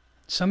shit.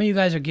 Some of you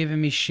guys are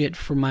giving me shit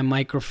for my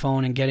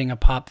microphone and getting a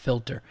pop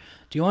filter.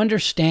 Do you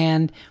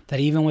understand that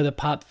even with a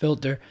pop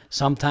filter,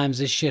 sometimes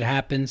this shit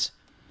happens?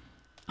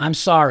 I'm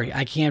sorry,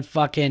 I can't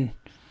fucking,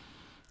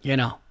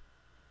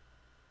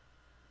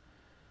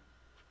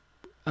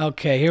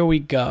 Okay, here we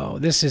go.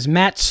 This is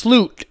Matt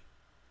Sloot.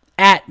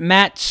 At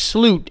Matt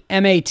Sloot,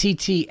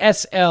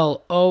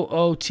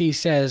 MATTSLOOT,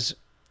 says,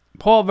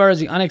 Paul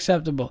Verzi,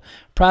 unacceptable.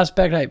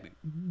 Prospect Hype,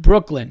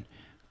 Brooklyn,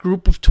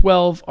 group of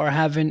 12 are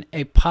having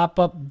a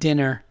pop-up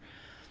dinner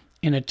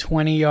in a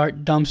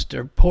 20-yard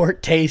dumpster. Poor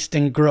taste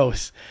and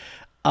gross.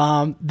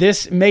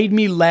 This made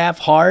me laugh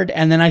hard,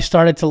 and then I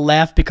started to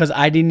laugh because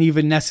I didn't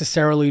even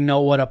necessarily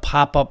know what a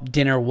pop-up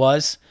dinner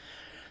was.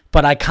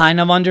 But I kind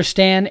of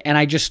understand, and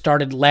I just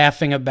started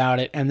laughing about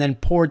it, and then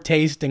poor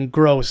taste and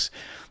gross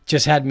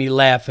just had me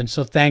laughing.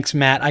 So thanks,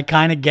 Matt. I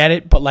kind of get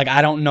it, but like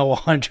I don't know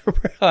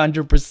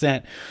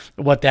 100%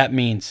 what that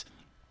means.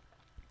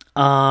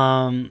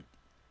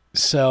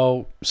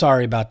 So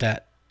sorry about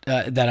that.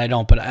 That I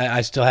don't, but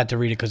I still had to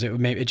read it because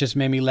it just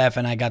made me laugh,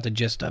 and I got the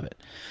gist of it.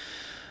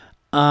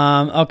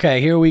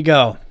 Okay, here we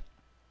go.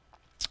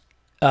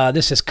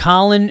 This is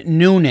Colin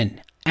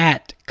Noonan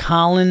at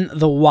Colin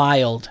the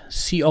Wild,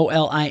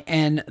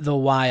 COLIN the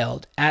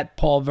Wild, at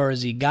Paul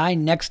Verzi. Guy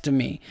next to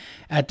me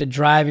at the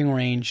driving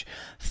range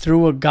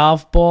threw a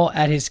golf ball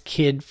at his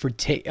kid for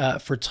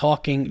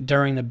talking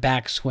during the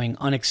backswing.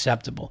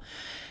 Unacceptable.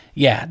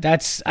 Yeah,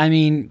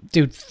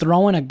 dude,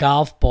 throwing a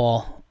golf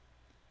ball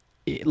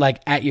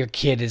like at your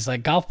kid is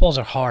like, golf balls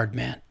are hard,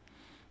 man.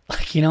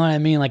 Like, you know what I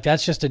mean? Like,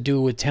 that's just to do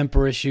with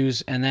temper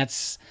issues, and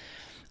it's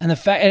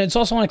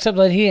also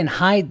unacceptable that he didn't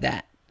hide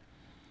that.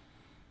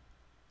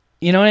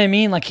 You know what I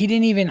mean? Like, he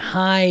didn't even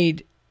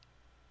hide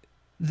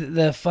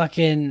the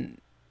fucking,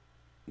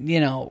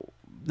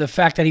 the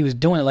fact that he was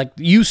doing it. Like,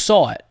 you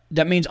saw it.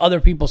 That means other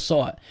people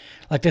saw it.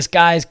 Like, this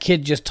guy's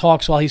kid just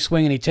talks while he's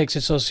swinging. He takes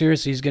it so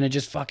seriously, he's going to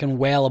just fucking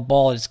whale a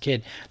ball at his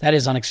kid. That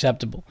is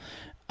unacceptable.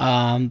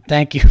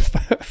 Thank you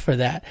for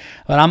that.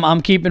 But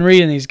I'm keeping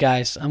reading these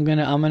guys. I'm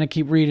gonna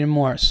keep reading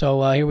more.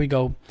 So here we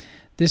go.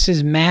 This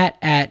is Matt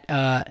at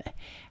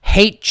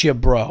Hate Ya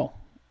Bro.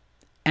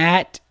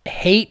 At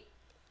Hate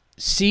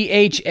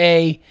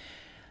CHABRO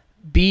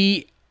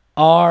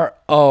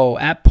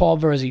at Paul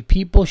Verzi.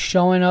 People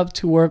showing up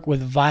to work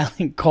with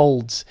violent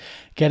colds,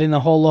 getting the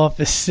whole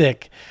office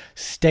sick.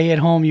 Stay at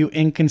home, you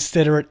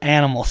inconsiderate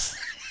animals.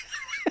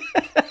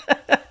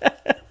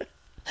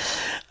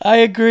 I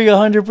agree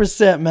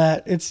 100%,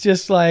 Matt. It's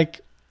just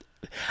like,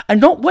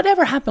 and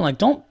whatever happened, like,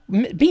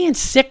 being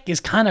sick is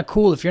kind of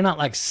cool if you're not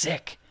like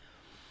sick,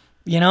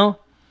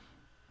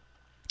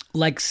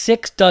 Like,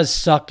 sick does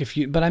suck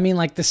but I mean,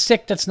 like, the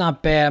sick that's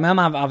not bad. I mean,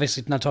 I'm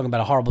obviously not talking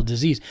about a horrible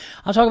disease.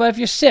 I'm talking about if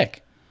you're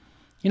sick.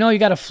 You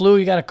got a flu,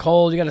 you got a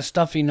cold, you got a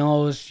stuffy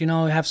nose,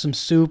 have some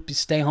soup, you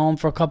stay home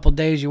for a couple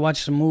days, you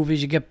watch some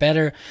movies, you get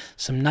better,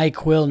 some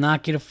NyQuil,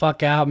 knock you the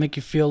fuck out, make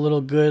you feel a little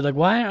good. Like,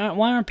 why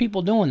aren't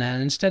people doing that?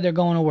 And instead, they're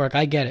going to work.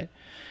 I get it.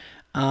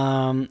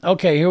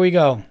 Okay, here we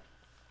go.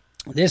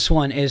 This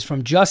one is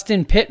from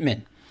Justin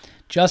Pittman.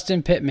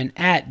 Justin Pittman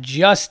at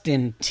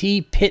Justin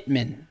T.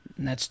 Pittman.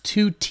 And that's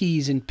 2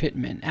 T's in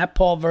Pittman. At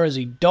Paul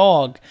Verzi.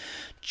 Dog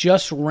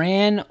just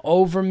ran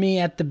over me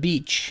at the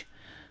beach.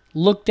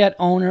 Looked at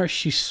owner.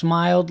 She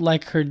smiled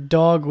like her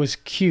dog was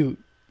cute.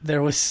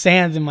 There was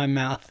sand in my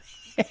mouth.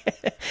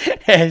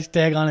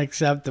 Hashtag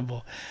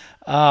unacceptable.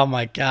 Oh,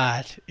 my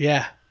God.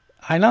 Yeah,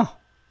 I know.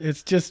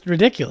 It's just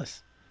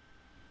ridiculous.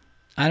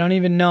 I don't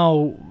even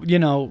know,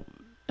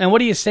 and what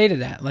do you say to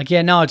that? Like,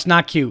 yeah, no, it's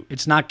not cute.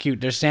 It's not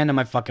cute. There's sand in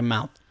my fucking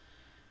mouth.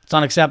 It's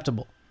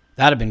unacceptable.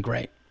 That'd have been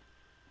great.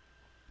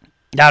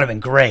 That'd have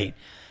been great.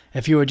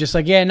 If you were just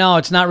like, yeah, no,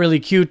 it's not really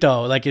cute,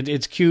 though. Like,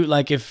 it's cute,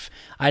 like, if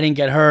I didn't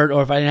get hurt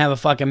or if I didn't have a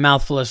fucking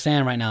mouthful of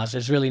sand right now. So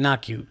it's really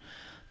not cute.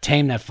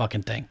 Tame that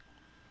fucking thing.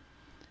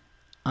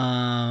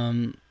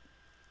 Okay,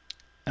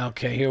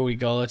 here we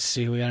go. Let's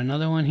see. We got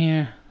another one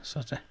here.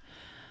 All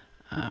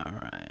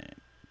right.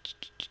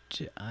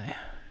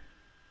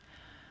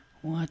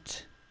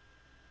 What?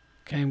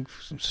 Okay, I'm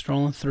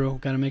strolling through.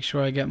 Got to make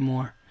sure I get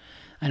more.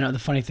 I know the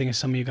funny thing is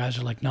some of you guys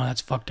are like, no,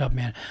 that's fucked up,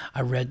 man.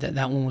 I read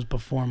that one was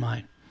before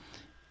mine.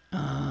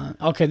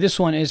 Okay, this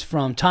one is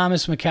from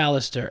Thomas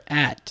McAllister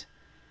at,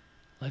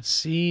 let's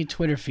see,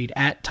 Twitter feed,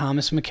 at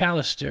Thomas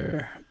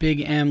McAllister.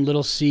 Big M,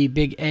 little C,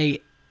 big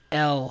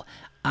A-L-I-S-T-E-R.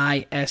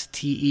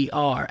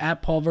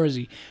 At Paul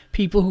Verzi.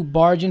 People who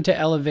barge into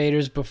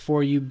elevators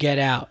before you get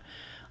out.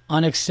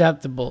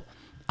 Unacceptable.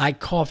 I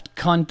coughed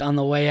cunt on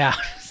the way out.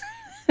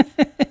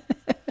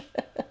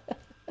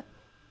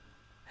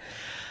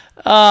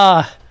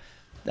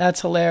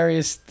 That's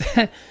hilarious.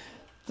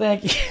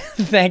 Thank you.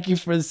 Thank you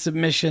for the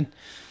submission,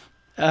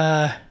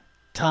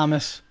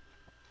 Thomas.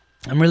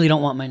 I really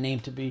don't want my name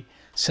to be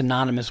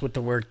synonymous with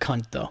the word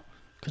cunt, though,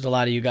 because a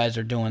lot of you guys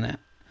are doing that.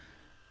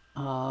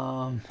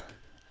 My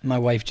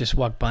wife just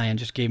walked by and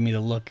just gave me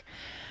the look.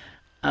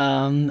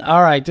 All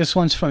right, this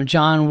one's from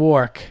John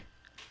Wark.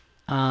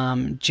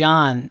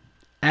 John,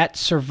 at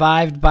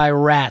Survived by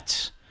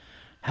Rats,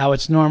 how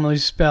it's normally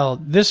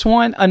spelled. This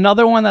one,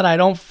 another one that I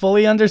don't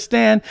fully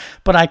understand,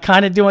 but I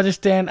kind of do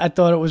understand. I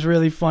thought it was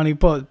really funny.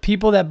 But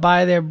people that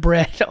buy their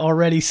bread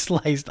already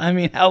sliced. I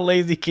mean, how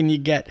lazy can you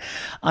get?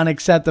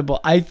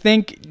 Unacceptable. I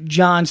think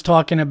John's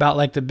talking about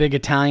like the big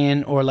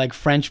Italian or like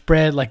French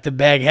bread, like the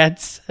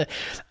baguettes.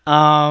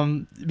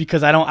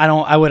 Because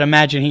I would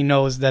imagine he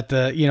knows that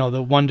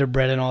the Wonder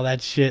Bread and all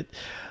that shit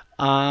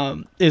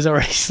is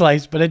already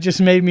sliced. But it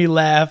just made me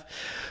laugh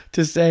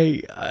to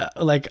say,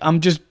 like, I'm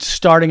just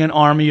starting an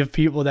army of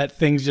people that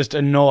things just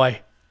annoy,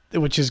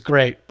 which is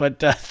great. But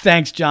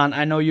thanks, John.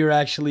 I know you're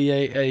actually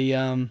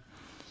a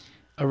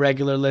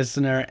regular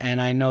listener,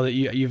 and I know that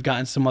you've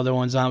gotten some other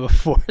ones on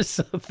before,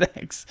 so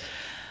thanks.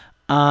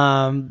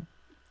 All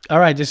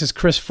right, this is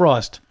Chris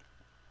Frost.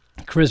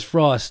 Chris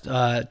Frost,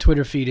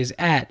 Twitter feed is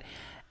at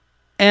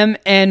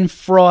MN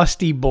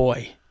Frosty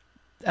Boy.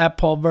 At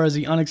Paul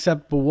Verzi,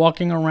 unacceptable.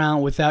 Walking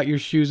around without your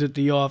shoes at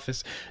the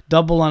office.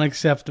 Double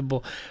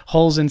unacceptable.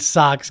 Holes in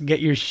socks. Get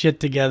your shit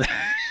together.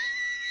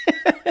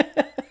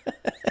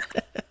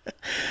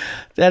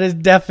 That is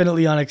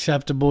definitely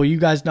unacceptable. You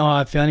guys know how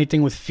I feel.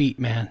 Anything with feet,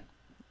 man.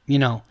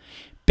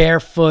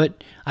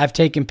 Barefoot. I've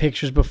taken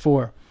pictures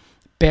before.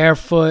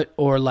 Barefoot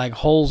or like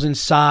holes in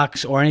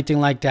socks or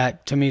anything like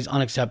that, to me, is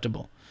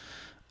unacceptable.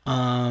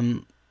 Here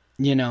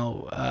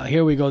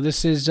we go.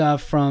 This is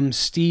from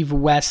Steve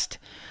West.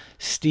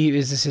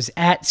 This is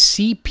at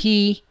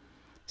CP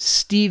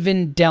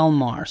Steven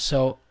Delmar.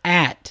 So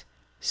at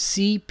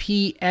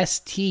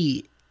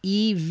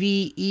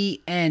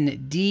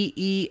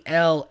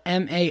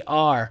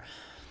CPSTEVENDELMAR.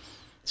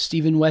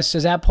 Stephen West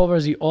says, at Paul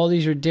Verzi, all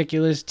these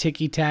ridiculous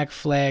ticky-tack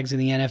flags in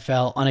the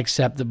NFL,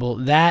 unacceptable.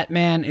 That,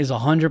 man, is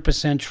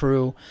 100%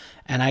 true.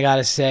 And I got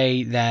to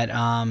say that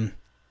I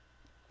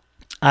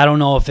don't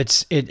know if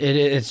it's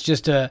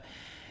just it's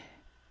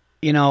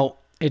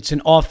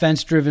an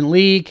offense-driven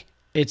league.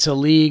 It's a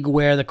league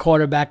where the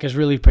quarterback is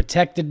really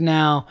protected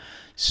now.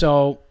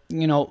 So,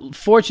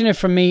 fortunate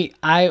for me,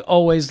 I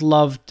always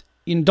loved,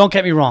 don't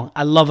get me wrong,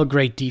 I love a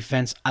great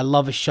defense. I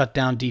love a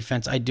shutdown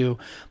defense. I do.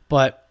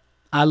 But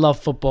I love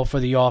football for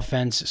the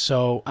offense.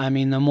 So, I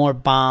mean, the more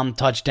bomb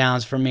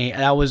touchdowns for me,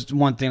 that was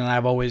one thing that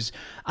I've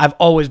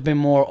always been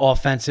more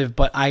offensive,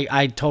 but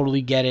I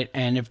totally get it.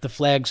 And if the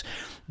flags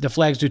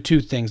do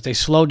two things. They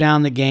slow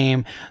down the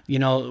game,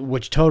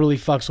 which totally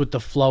fucks with the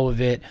flow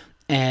of it.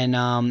 And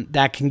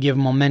that can give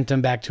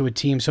momentum back to a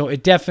team. So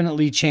it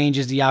definitely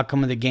changes the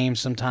outcome of the game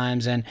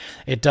sometimes, and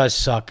it does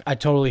suck. I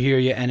totally hear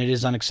you, and it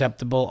is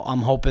unacceptable.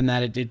 I'm hoping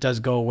that it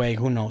does go away.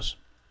 Who knows?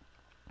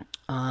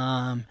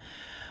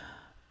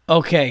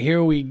 Okay,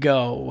 here we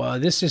go.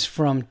 This is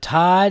from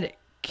Todd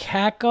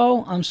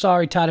Kako. I'm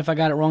sorry, Todd, if I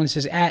got it wrong. This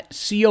is at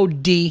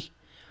COD,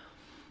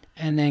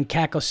 and then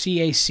Kako,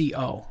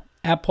 CACO.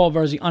 At Paul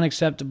Verzi,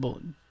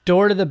 unacceptable.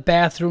 Door to the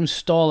bathroom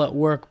stall at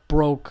work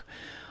broke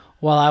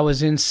while I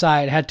was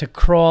inside. Had to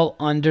crawl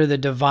under the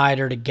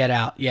divider to get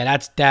out. Yeah,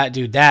 that's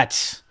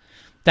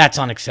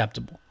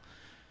unacceptable.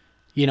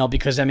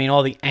 Because, I mean,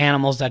 all the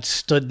animals that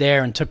stood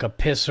there and took a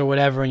piss or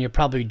whatever, and you're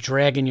probably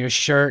dragging your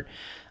shirt.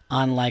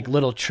 on like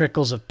little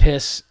trickles of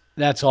piss.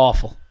 That's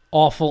awful.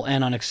 Awful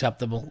and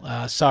unacceptable.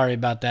 Sorry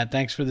about that.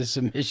 Thanks for the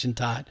submission,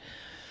 Todd.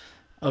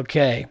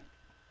 Okay.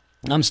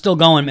 I'm still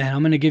going, man.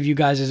 I'm going to give you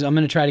guys, I'm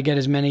going to try to get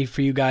as many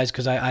for you guys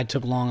because I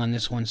took long on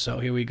this one. So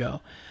here we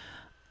go.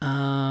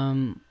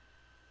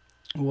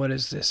 What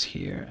is this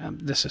here?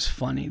 This is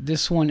funny.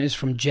 This one is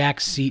from Jack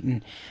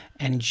Seaton.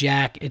 And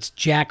it's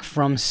Jack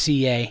from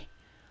CA,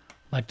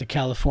 like the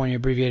California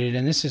abbreviated.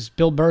 And this is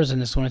Bill Burr's in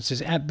this one. It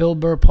says, at Bill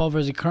Burr, Paul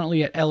Verzi,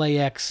 currently at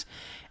LAX.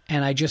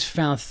 And I just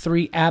found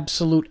 3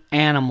 absolute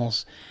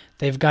animals.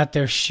 They've got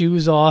their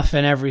shoes off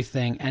and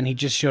everything. And he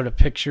just showed a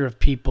picture of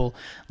people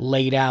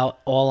laid out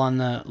all on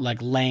the, like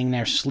laying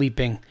there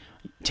sleeping,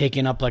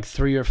 taking up like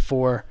 3 or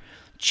 4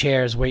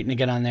 chairs waiting to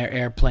get on their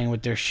airplane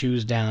with their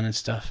shoes down and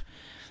stuff.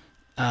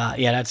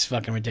 Yeah, that's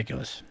fucking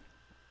ridiculous.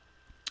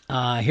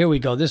 Here we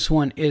go. This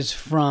one is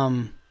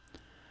from,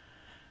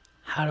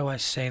 how do I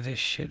say this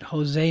shit?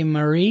 Jose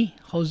Marie?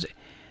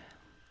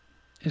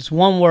 It's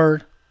one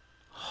word.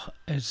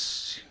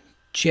 It's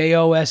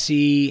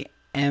Josemari.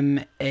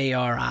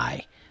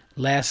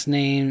 Last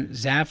name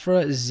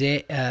Zafra,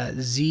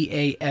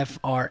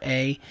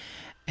 Zafra,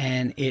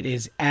 and it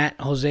is at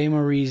Jose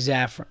Marie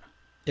Zafra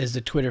is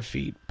the Twitter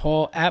feed.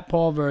 At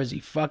Paul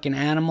Verzi, fucking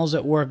animals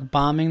at work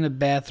bombing the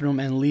bathroom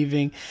and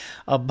leaving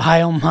a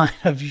biomine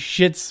of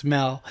shit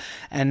smell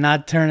and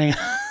not turning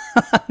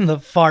on the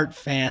fart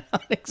fan.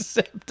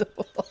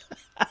 Unacceptable.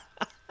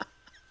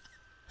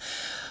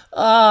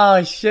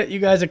 Oh shit, you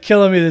guys are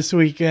killing me this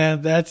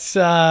weekend. That's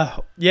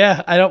yeah,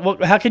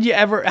 how could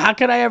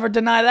I ever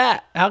deny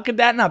that? How could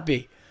that not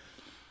be?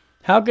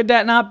 How could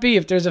that not be?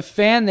 If there's a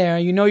fan there,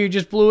 you know you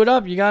just blew it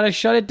up, you got to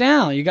shut it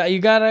down. You got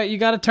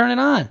to turn it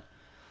on.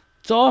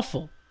 It's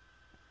awful.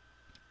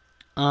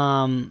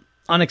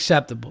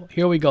 Unacceptable.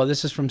 Here we go.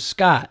 This is from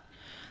Scott.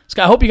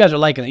 Scott, I hope you guys are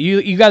liking it.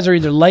 You guys are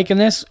either liking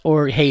this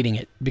or hating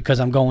it because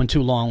I'm going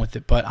too long with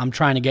it, but I'm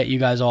trying to get you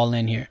guys all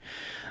in here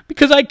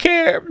because I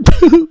care.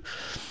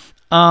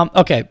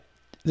 Okay.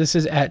 This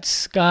is at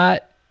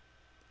Scott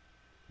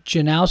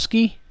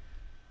Janowski.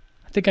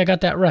 I think I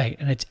got that right.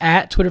 And it's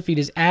at, Twitter feed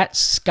is at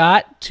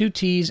Scott, 2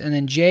 T's, and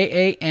then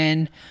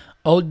JANOWSKI.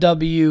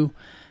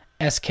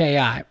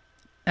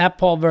 At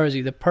Paul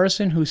Verzi, the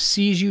person who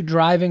sees you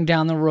driving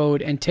down the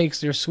road and takes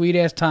their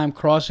sweet-ass time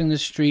crossing the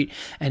street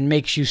and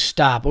makes you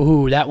stop.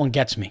 Ooh, that one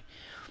gets me.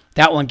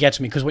 That one gets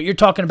me, because what you're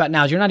talking about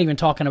now is you're not even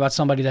talking about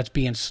somebody that's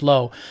being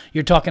slow.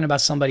 You're talking about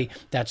somebody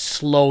that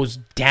slows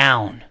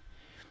down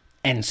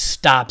and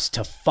stops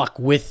to fuck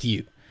with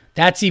you.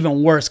 That's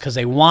even worse because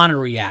they want a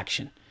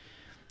reaction.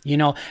 You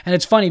know, and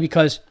it's funny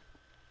because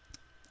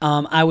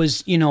I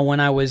was, when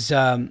I was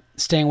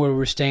staying where we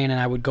were staying, and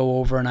I would go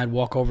over and I'd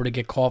walk over to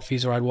get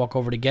coffees or I'd walk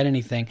over to get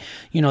anything,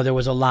 there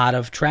was a lot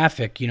of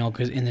traffic,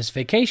 because in this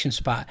vacation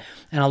spot.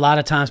 And a lot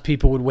of times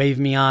people would wave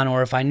me on,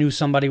 or if I knew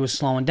somebody was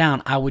slowing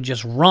down, I would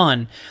just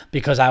run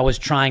because I was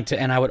trying to,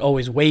 and I would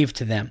always wave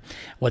to them.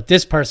 What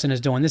this person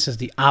is doing, this is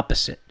the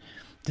opposite.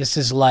 This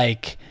is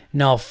like,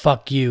 no,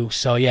 fuck you.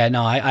 So yeah,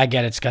 no, I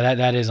get it, Scott.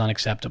 That is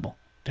unacceptable.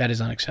 That is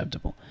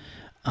unacceptable.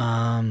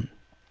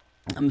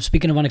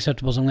 Speaking of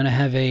unacceptables, I'm going to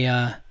have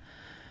a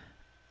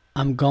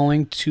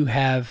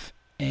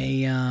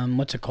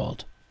what's it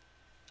called?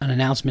 An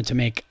announcement to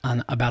make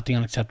about the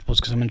unacceptables,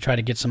 because I'm going to try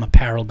to get some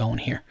apparel going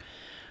here.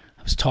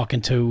 I was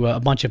talking to a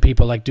bunch of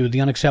people like, dude, the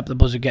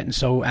unacceptables are getting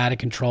so out of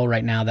control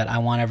right now that I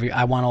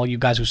want all you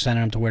guys who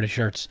sending them to wear the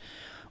shirts.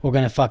 We're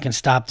going to fucking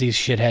stop these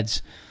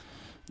shitheads.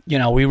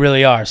 We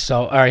really are.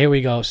 So, all right, here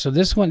we go. So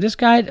this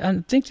guy,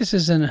 I think this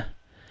is an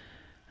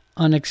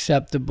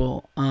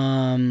unacceptable,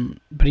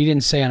 but he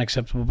didn't say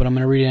unacceptable, but I'm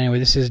going to read it anyway.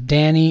 This is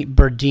Danny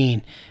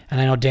Burdine, and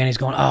I know Danny's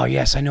going, oh,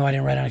 yes, I know I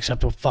didn't write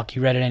unacceptable. Fuck,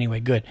 you read it anyway.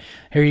 Good.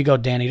 Here you go,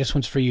 Danny. This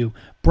one's for you.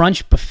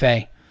 Brunch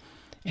buffet.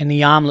 In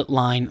the omelet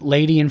line,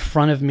 lady in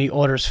front of me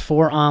orders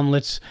 4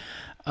 omelets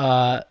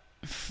for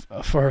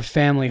her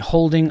family,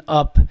 holding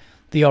up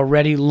the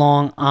already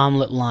long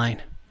omelet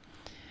line.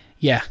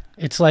 Yeah,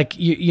 it's like,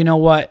 you know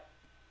what?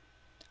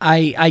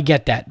 I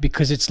get that,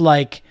 because it's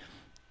like,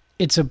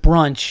 it's a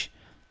brunch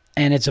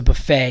and it's a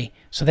buffet,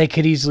 so they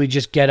could easily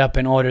just get up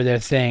and order their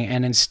thing.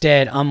 And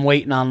instead, I'm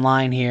waiting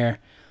online here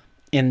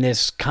in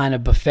this kind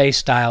of buffet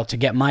style to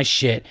get my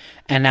shit,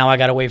 and now I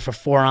got to wait for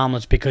 4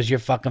 omelets because your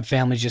fucking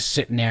family's just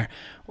sitting there.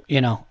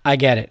 I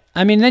get it.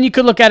 I mean, then you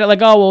could look at it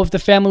like, oh, well, if the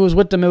family was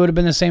with them, it would have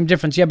been the same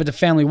difference. Yeah, but the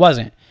family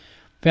wasn't.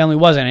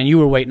 And you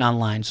were waiting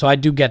online. So I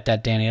do get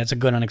that, Danny. That's a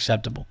good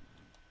unacceptable.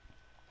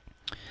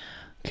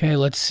 Okay,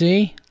 let's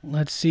see.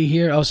 Let's see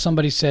here. Oh,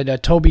 somebody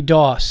said, Toby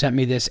Daw sent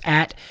me this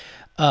at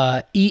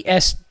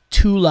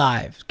ES2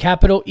 Live.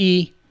 Capital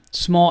E,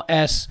 small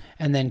S,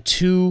 and then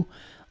 2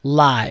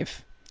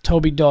 Live.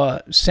 Toby Daw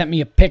sent me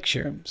a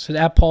picture. So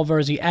at Paul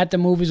Verzi, at the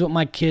movies with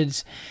my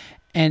kids,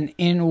 and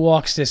in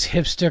walks this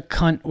hipster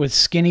cunt with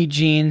skinny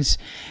jeans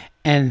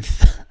and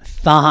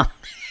thong.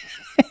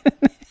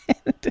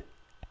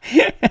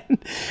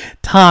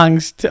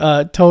 Tongs,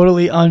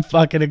 totally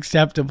unfucking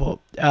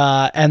acceptable.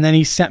 And then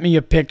he sent me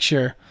a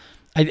picture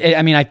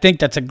I mean, I think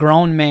that's a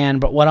grown man,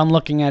 but what I'm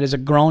looking at is a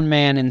grown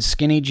man in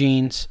skinny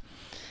jeans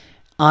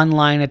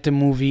online at the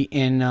movie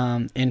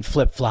in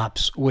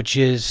flip-flops, which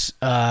is...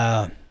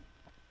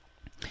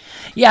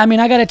 Yeah, I mean,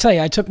 I got to tell you,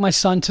 I took my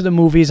son to the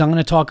movies. I'm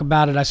going to talk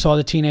about it. I saw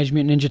the Teenage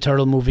Mutant Ninja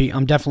Turtle movie.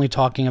 I'm definitely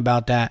talking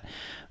about that.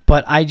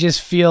 But I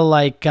just feel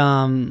like,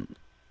 I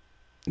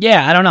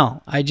don't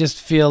know. I just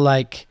feel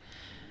like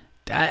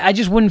I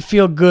just wouldn't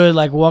feel good.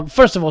 Like, well,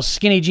 first of all,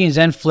 skinny jeans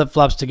and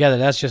flip-flops together,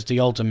 that's just the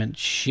ultimate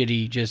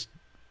shitty, just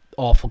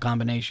awful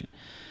combination.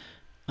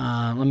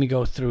 Let me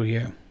go through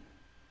here.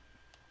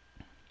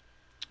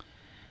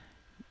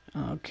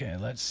 Okay,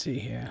 let's see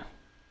here.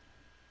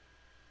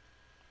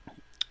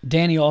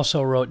 Danny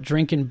also wrote,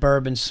 drinking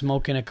bourbon,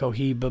 smoking a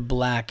Cohiba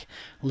Black,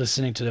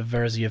 listening to the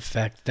Verzi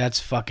Effect. That's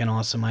fucking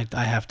awesome. I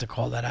have to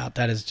call that out.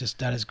 That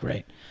is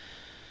great.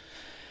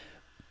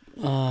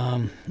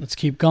 Let's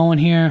keep going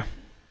here.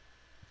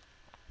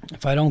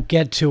 If I don't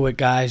get to it,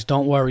 guys,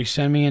 don't worry.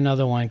 Send me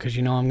another one because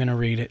you know I'm going to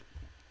read it.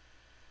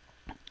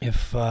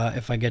 If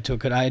I get to it.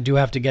 'Cause I do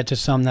have to get to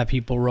some that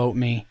people wrote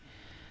me.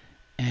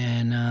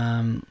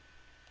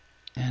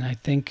 And I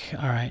think,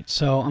 all right,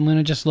 so I'm going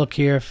to just look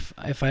here.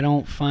 If I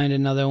don't find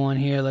another one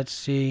here, let's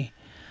see.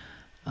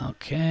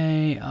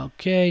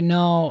 Okay,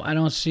 no, I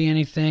don't see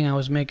anything. I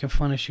was making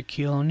fun of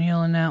Shaquille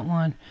O'Neal in that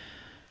one.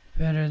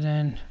 Better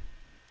than,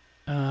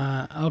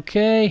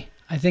 okay,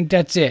 I think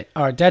that's it.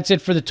 All right, that's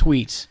it for the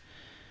tweets.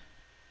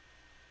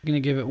 I'm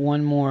going to give it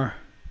one more.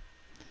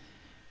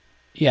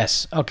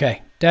 Yes,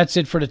 okay, that's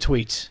it for the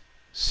tweets.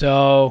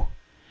 So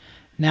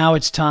now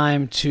it's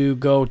time to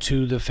go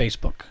to the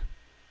Facebook.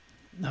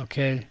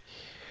 Okay.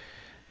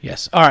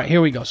 Yes. All right,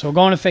 here we go. So we're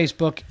going to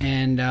Facebook,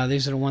 and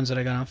these are the ones that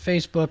I got on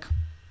Facebook.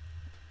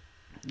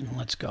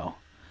 Let's go.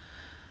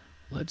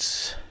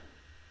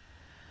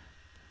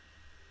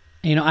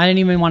 You know, I didn't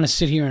even want to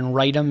sit here and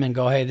write them and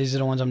go, hey, these are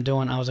the ones I'm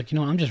doing. I was like, you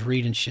know what, I'm just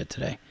reading shit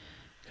today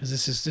because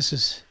this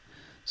is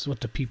what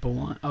the people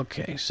want.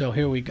 Okay, so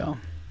here we go.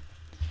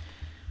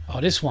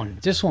 Oh, this one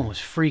was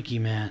freaky,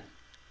 man.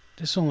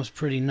 This one was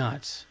pretty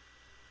nuts.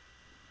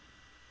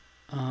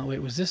 Wait,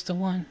 was this the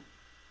one?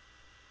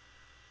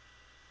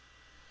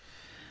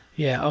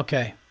 Yeah,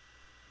 okay.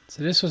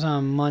 So this was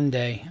on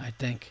Monday, I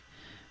think.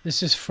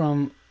 This is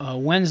from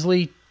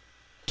Wensley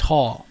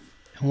Tall.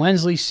 And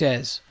Wensley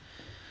says,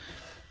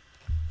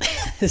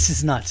 this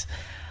is nuts.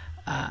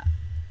 I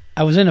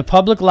was in a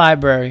public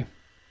library.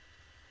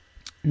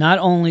 Not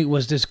only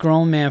was this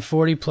grown man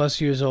 40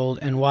 plus years old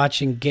and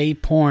watching gay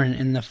porn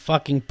in the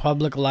fucking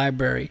public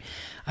library.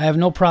 I have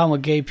no problem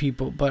with gay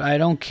people, but I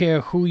don't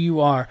care who you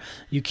are.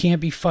 You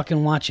can't be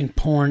fucking watching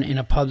porn in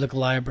a public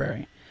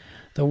library.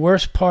 The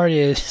worst part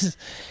is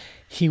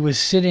he was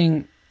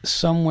sitting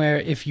somewhere.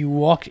 If you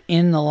walked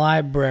in the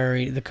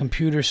library, the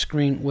computer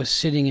screen was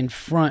sitting in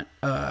front.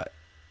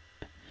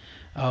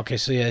 Okay,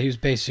 so yeah, he was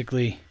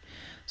basically...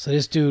 So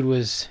this dude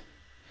was...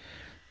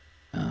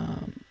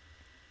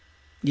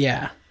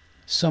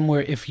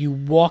 somewhere. If you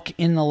walk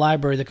in the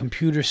library, the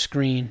computer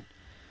screen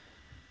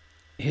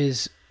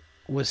was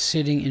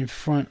sitting in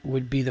front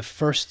would be the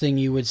first thing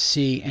you would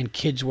see, and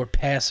kids were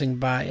passing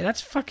by.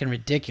 That's fucking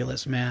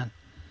ridiculous, man.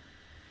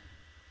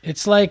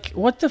 It's like,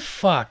 what the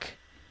fuck?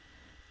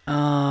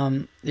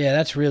 Yeah,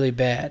 that's really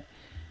bad.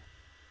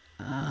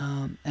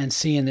 And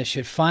seeing this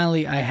shit.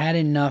 Finally, I had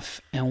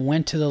enough and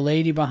went to the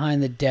lady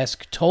behind the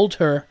desk, told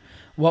her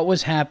what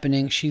was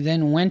happening. She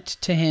then went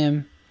to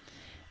him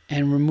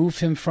and removed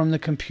him from the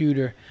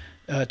computer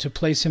to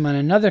place him on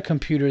another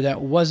computer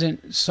that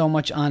wasn't so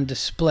much on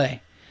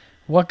display.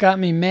 What got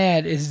me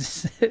mad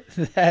is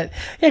that...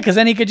 Yeah, because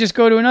then he could just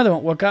go to another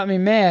one. What got me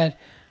mad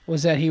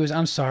was that he was...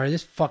 I'm sorry,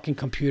 this fucking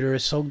computer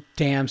is so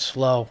damn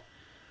slow.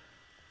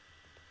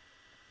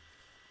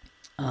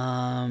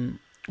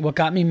 What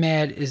got me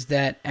mad is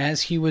that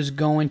as he was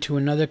going to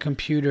another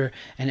computer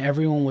and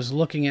everyone was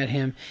looking at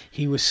him,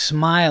 he was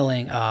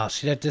smiling. Oh,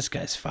 see, this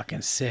guy's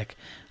fucking sick.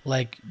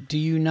 Like, do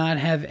you not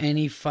have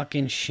any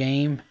fucking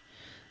shame?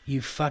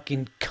 You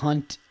fucking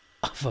cunt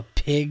of a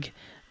pig.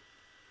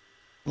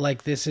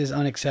 Like, this is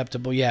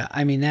unacceptable. Yeah,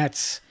 I mean,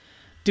 that's...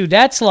 Dude,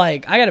 that's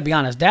like... I gotta be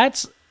honest,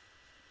 that's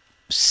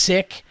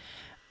sick.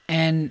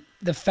 And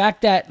the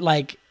fact that,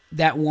 like,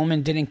 that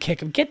woman didn't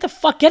kick him... Get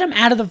him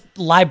out of the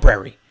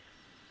library.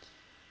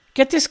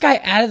 Get this guy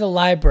out of the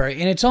library.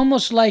 And it's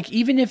almost like,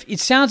 even if... It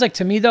sounds like,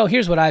 to me, though,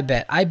 here's what I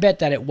bet. I bet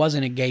that it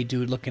wasn't a gay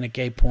dude looking at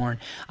gay porn.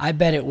 I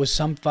bet it was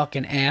some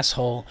fucking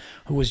asshole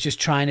who was just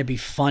trying to be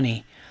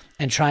funny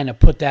and trying to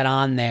put that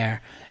on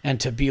there and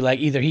to be like,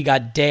 either he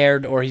got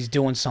dared or he's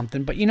doing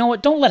something. But you know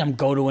what? Don't let him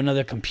go to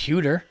another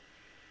computer.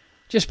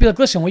 Just be like,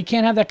 listen, we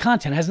can't have that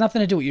content. It has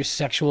nothing to do with your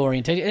sexual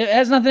orientation. It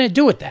has nothing to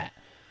do with that.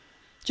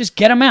 Just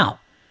get him out.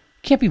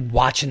 You can't be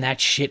watching that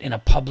shit in a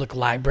public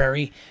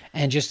library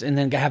and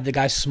then have the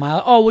guy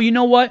smile. Oh, well, you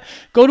know what?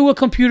 Go to a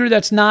computer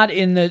that's not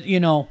in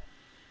the,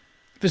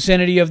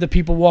 vicinity of the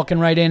people walking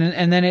right in,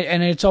 and then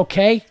it's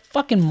okay.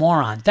 Fucking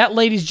moron. That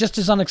lady's just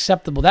as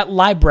unacceptable. That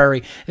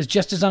library is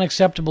just as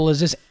unacceptable as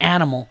this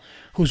animal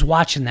who's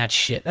watching that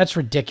shit. That's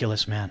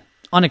ridiculous, man.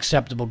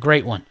 Unacceptable.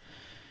 Great one.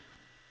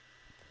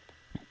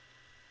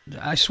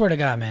 I swear to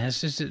God, man,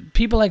 it's just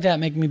people like that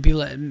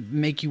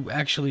make you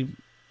actually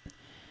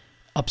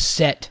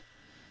upset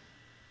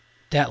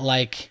that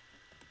like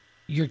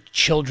your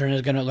children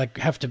are gonna like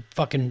have to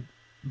fucking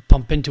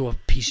bump into a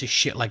piece of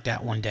shit like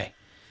that one day.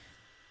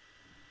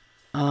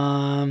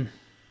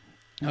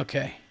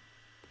 Okay.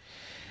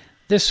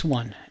 This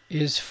one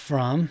is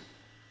from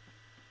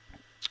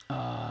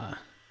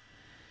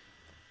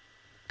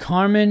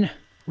Carmen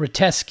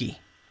Rateski.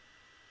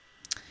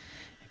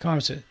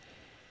 Carmen says,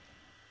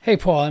 "Hey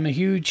Paul, I'm a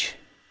huge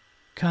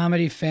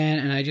comedy fan,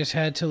 and I just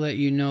had to let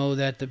you know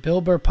that the Bill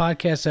Burr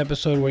podcast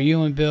episode where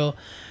you and Bill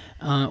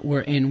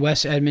were in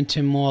West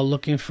Edmonton Mall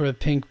looking for a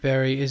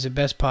Pinkberry is the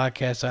best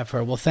podcast I've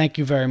heard." Well, thank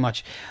you very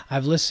much.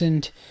 I've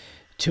listened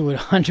to it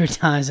 100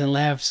 times and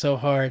laughed so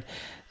hard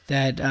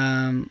that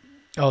and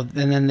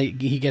then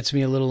he gets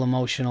me a little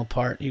emotional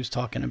part. He was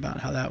talking about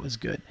how that was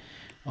good.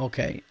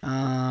 Okay.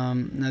 Now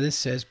this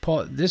says,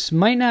 Paul, this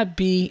might not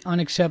be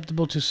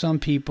unacceptable to some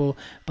people,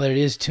 but it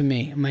is to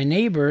me. My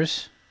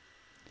neighbors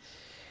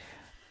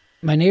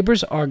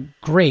are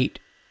great,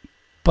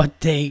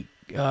 but they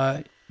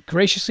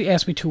graciously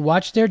asked me to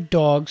watch their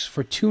dogs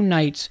for 2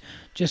 nights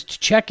just to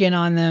check in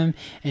on them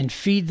and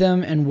feed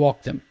them and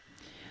walk them.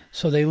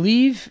 So they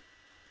leave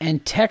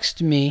and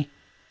text me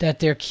that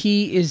their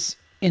key is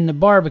in the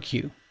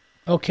barbecue.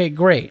 Okay,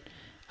 great.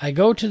 I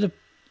go to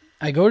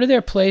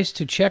their place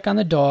to check on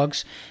the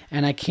dogs,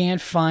 and I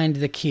can't find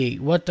the key.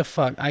 What the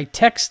fuck? I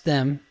text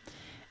them,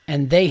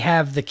 and they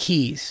have the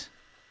keys.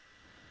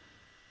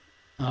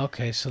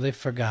 Okay, so they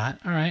forgot.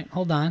 All right,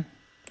 hold on.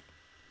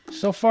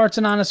 So far, it's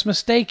an honest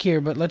mistake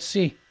here, but let's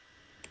see.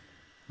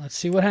 Let's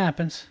see what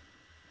happens.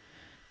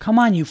 Come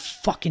on, you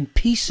fucking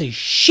piece of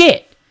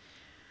shit.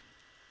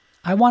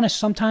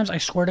 Sometimes, I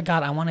swear to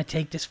God, I want to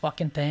take this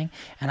fucking thing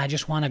and I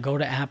just want to go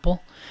to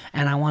Apple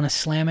and I want to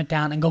slam it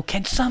down and go,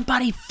 can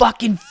somebody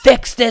fucking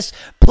fix this,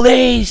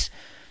 please?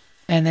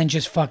 And then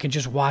just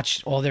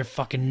watch all their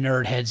fucking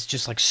nerd heads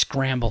just like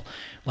scramble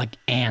like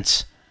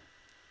ants.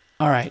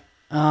 All right.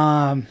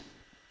 So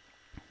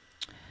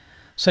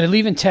they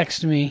leave and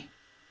text me.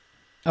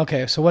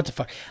 Okay, so what the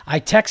fuck? I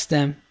text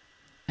them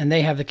and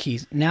they have the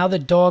keys. Now the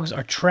dogs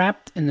are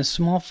trapped in the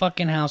small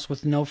fucking house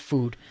with no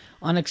food.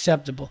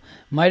 Unacceptable.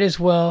 Might as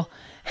well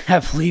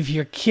leave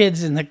your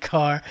kids in the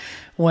car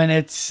when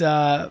it's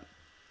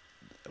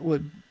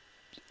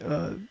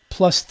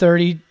plus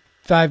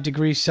 35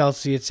 degrees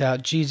Celsius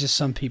out. Jesus,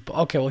 some people.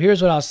 Okay, well,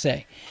 here's what I'll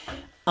say.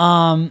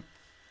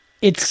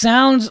 It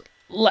sounds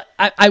like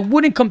I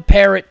wouldn't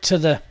compare it to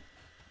the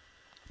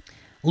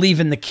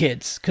leaving the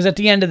kids, because at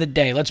the end of the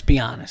day, let's be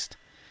honest,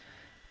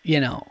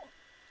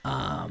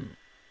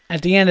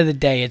 at the end of the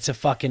day, it's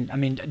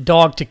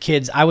dog to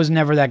kids. I was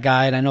never that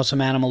guy, and I know some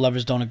animal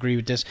lovers don't agree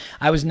with this.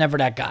 I was never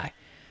that guy.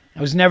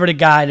 I was never the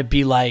guy to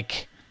be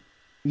like,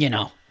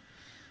 a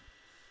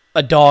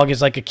dog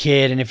is like a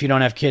kid, and if you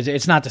don't have kids,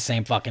 it's not the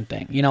same fucking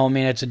thing.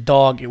 It's a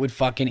dog. It would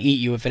fucking eat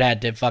you if it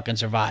had to fucking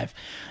survive.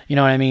 You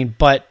know what I mean?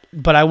 But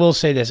I will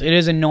say this. It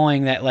is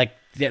annoying that, like,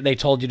 they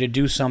told you to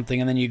do something,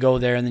 and then you go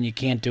there, and then you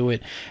can't do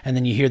it, and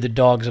then you hear the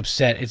dog's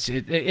upset.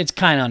 It's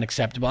kind of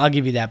unacceptable. I'll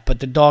give you that. But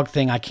the dog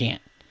thing, I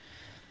can't.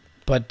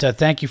 But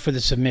thank you for the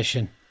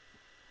submission.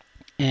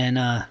 And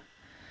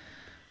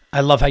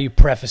I love how you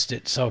prefaced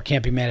it, so I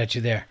can't be mad at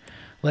you there.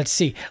 Let's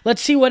see.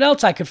 Let's see what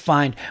else I could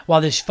find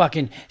while this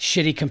fucking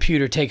shitty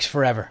computer takes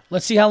forever.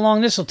 Let's see how long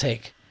this will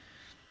take.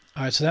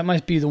 All right, so that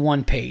might be the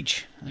one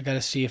page. I got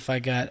to see if I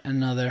got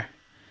another.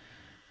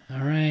 All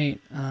right.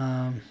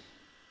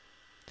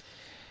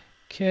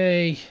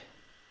 Okay.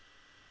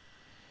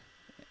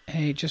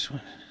 Hey, just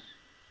one.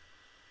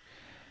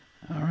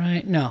 All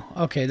right. No.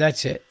 Okay,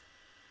 that's it.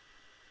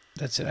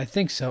 That's it. I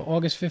think so.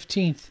 August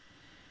 15th.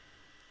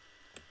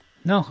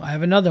 No, I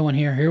have another one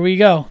here. Here we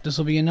go. This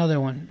will be another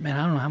one. Man,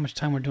 I don't know how much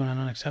time we're doing on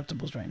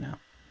Unacceptables right now.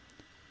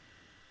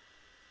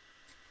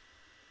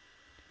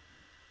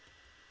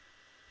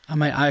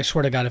 I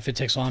swear to God, if it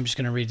takes long, I'm just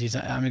going to read these.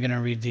 I'm going to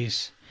read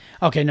these.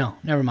 Okay, no,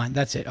 never mind.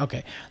 That's it.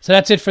 Okay, so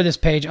that's it for this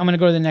page. I'm going to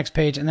go to the next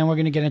page, and then we're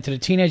going to get into the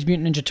Teenage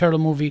Mutant Ninja Turtle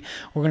movie.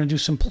 We're going to do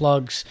some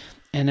plugs,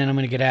 and then I'm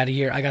going to get out of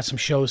here. I got some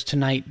shows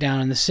tonight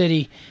down in the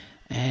city,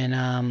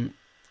 and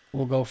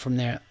we'll go from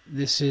there.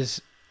 This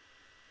is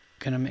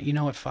going to... You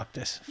know what? Fuck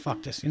this.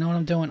 Fuck this. You know what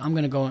I'm doing? I'm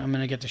going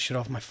to get this shit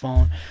off my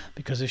phone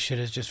because this shit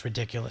is just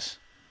ridiculous.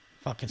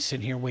 Fucking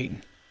sitting here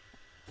waiting.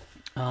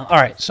 All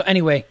right, so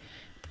anyway...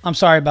 I'm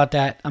sorry about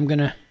that. I'm going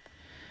to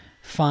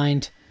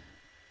find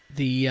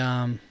the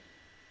I'm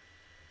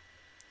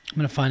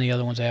going to find the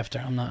other ones after.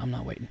 I'm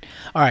not waiting.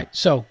 All right.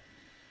 So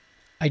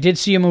I did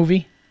see a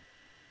movie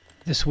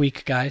this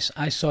week, guys.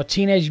 I saw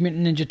Teenage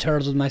Mutant Ninja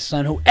Turtles with my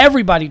son, who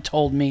everybody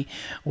told me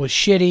was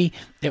shitty.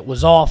 It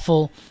was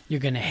awful.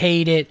 You're going to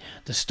hate it.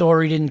 The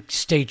story didn't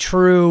stay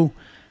true.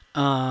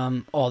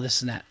 All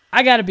this and that.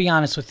 I got to be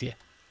honest with you.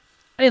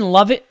 I didn't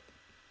love it,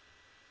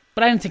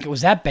 but I didn't think it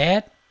was that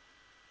bad.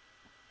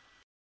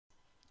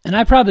 And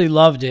I probably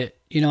loved it.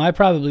 I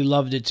probably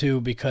loved it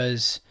too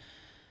because,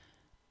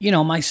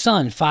 my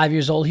son, 5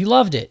 years old, he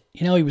loved it.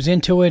 He was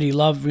into it. He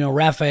loved,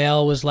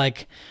 Raphael was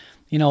like,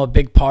 a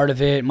big part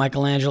of it.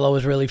 Michelangelo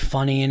was really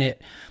funny in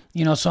it.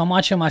 So I'm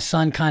watching my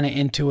son kind of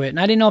into it. And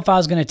I didn't know if I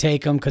was going to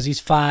take him because he's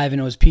 5 and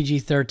it was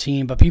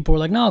PG-13. But people were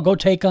like, no, go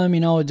take him.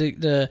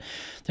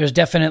 There's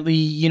definitely,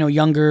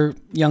 younger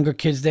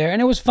kids there.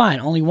 And it was fine.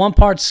 Only one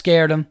part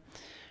scared him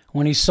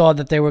when he saw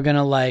that they were going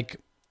to, like,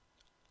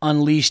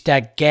 unleash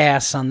that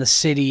gas on the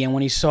city. And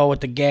when he saw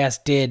what the gas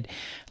did,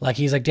 like,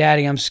 he's like,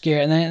 Daddy, I'm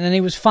scared. And then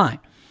he was fine.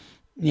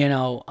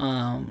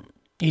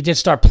 He did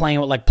start playing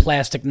with, like,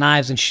 plastic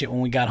knives and shit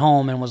when we got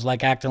home and was,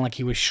 like, acting like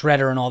he was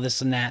Shredder and all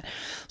this and that.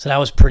 So that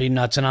was pretty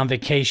nuts. And on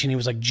vacation, he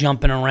was, like,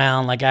 jumping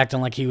around, like,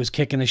 acting like he was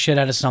kicking the shit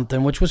out of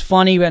something, which was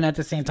funny. But at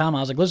the same time, I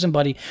was like, listen,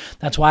 buddy,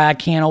 that's why I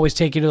can't always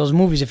take you to those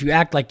movies. If you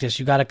act like this,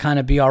 you got to kind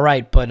of be all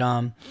right. But,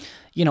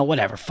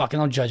 whatever. Fucking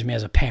don't judge me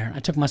as a parent. I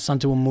took my son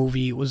to a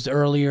movie. It was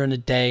earlier in the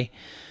day,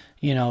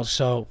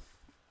 so,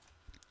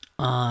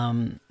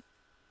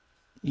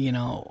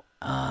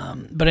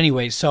 but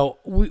anyway, so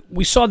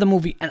we saw the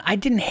movie and I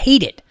didn't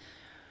hate it.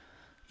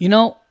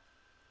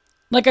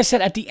 Like I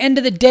said, at the end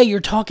of the day, you're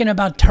talking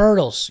about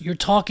turtles. You're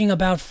talking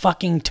about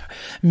fucking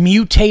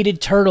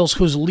mutated turtles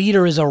whose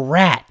leader is a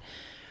rat.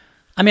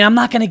 I mean, I'm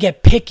not going to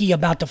get picky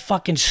about the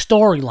fucking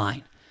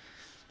storyline.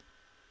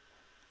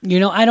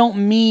 I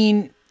don't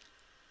mean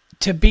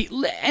to be,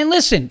 and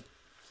listen,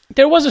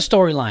 there was a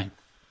storyline.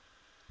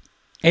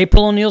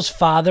 April O'Neil's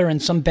father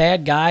and some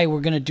bad guy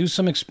were going to do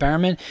some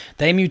experiment.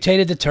 They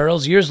mutated the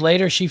turtles. Years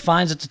later, she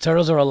finds that the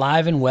turtles are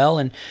alive and well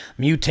and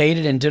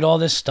mutated and did all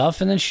this stuff.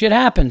 And then shit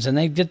happens and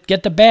they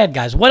get the bad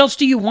guys. What else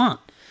do you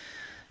want?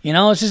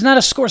 This is not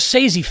a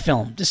Scorsese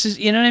film. This is,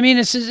 you know what I mean?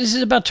 This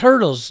is about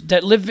turtles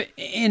that live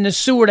in the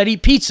sewer that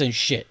eat pizza and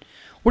shit.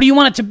 What do you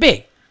want it to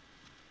be?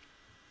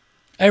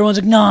 Everyone's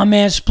like, nah,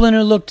 man,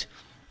 Splinter looked...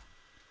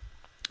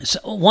 So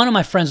one of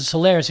my friends is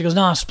hilarious. He goes,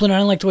 nah, Splinter, I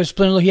didn't like the way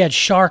Splinter looked. He had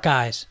shark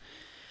eyes.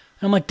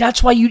 And I'm like,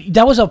 that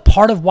was a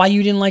part of why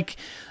you didn't like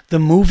the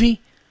movie?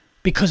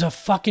 Because a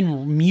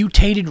fucking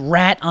mutated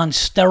rat on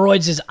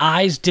steroids'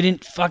 eyes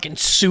didn't fucking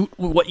suit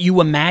what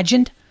you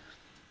imagined?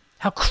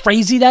 How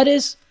crazy that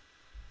is?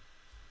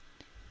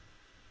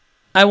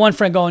 I had one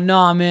friend going,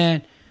 nah,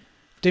 man,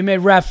 they made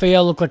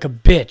Raphael look like a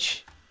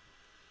bitch.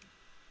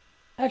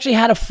 I actually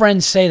had a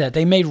friend say that.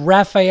 They made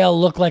Raphael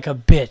look like a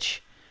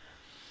bitch.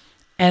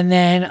 And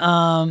then,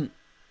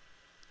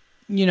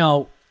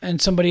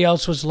 and somebody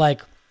else was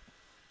like,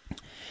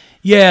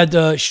 yeah,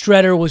 the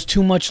Shredder was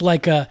too much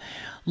like a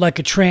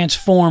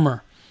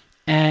transformer.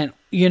 And,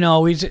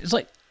 it's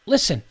like,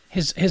 listen,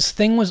 his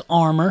thing was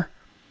armor.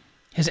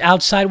 His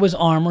outside was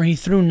armor. He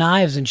threw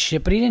knives and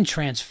shit, but he didn't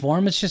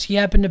transform. It's just he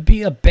happened to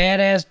be a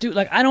badass dude.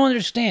 Like, I don't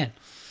understand.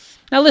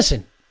 Now,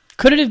 listen,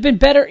 could it have been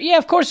better? Yeah,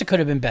 of course it could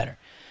have been better.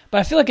 But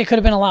I feel like it could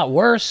have been a lot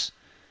worse.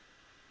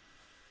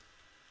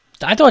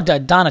 I thought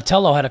that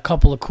Donatello had a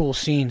couple of cool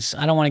scenes.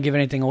 I don't want to give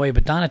anything away,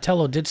 but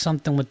Donatello did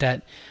something with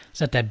that. Is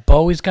that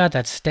bow he's got,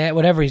 that stat,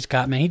 whatever he's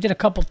got, man. He did a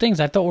couple things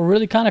I thought were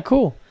really kind of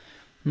cool.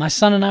 My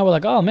son and I were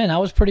like, oh, man,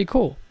 that was pretty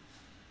cool.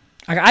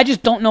 I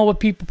just don't know what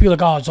people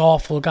like, oh, it's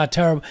awful. It got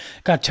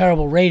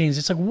terrible ratings.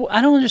 It's like,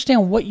 I don't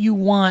understand what you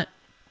want.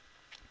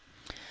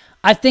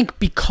 I think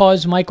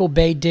because Michael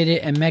Bay did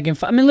it and Megan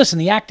Fox. I mean, listen,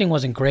 the acting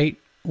wasn't great.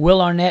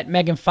 Will Arnett,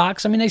 Megan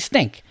Fox, I mean, they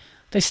stink.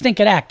 They stink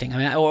at acting. I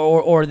mean,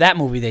 or that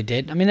movie they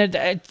did. I mean,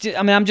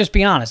 I'm just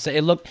being honest.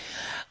 It looked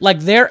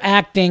like their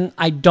acting.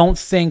 I don't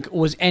think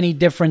was any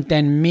different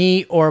than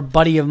me or a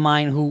buddy of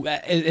mine who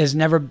has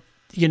never,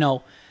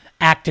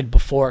 acted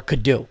before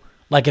could do.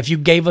 Like if you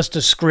gave us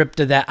the script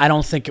of that, I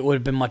don't think it would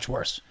have been much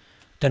worse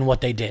than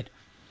what they did.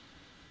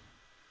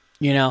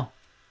 To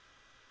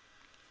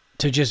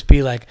just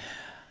be like,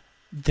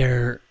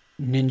 they're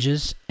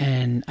ninjas,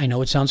 and I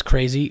know it sounds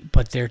crazy,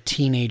 but they're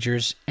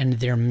teenagers and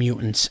they're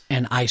mutants,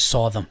 and I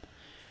saw them.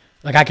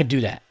 Like I could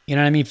do that. You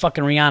know what I mean?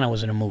 Fucking Rihanna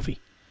was in a movie.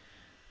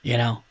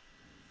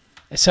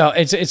 So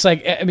it's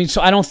like, I mean,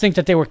 so I don't think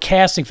that they were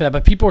casting for that,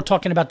 but people were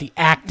talking about the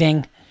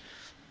acting.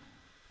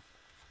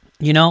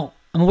 I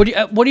mean,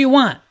 what do you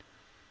want?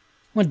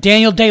 Want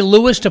Daniel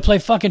Day-Lewis to play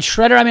fucking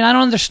Shredder? I mean, I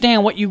don't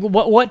understand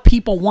what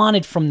people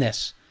wanted from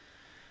this.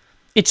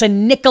 It's a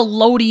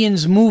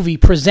Nickelodeon's movie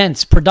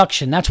presents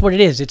production. That's what it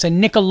is. It's a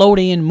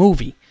Nickelodeon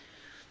movie.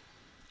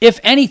 If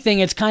anything,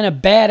 it's kind of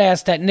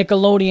badass that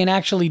Nickelodeon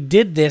actually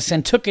did this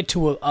and took it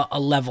to a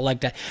level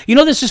like that.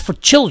 This is for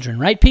children,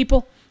 right,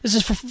 people? This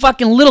is for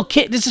fucking little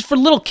kids. This is for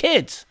little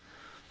kids.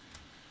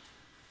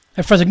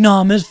 My friend's like,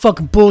 nah, man, it's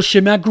fucking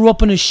bullshit, man. I grew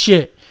up on this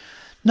shit.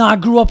 Nah, I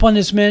grew up on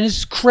this, man. This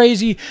is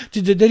crazy.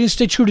 They didn't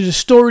stay true to the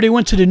story. They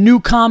went to the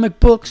new comic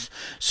books.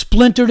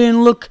 Splinter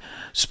didn't look...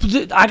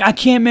 I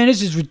can't, man.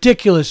 This is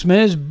ridiculous,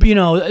 man.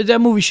 That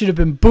movie should have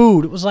been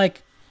booed. It was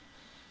like...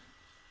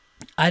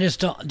 I just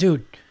don't...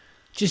 Dude,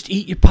 just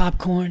eat your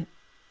popcorn.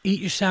 Eat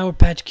your Sour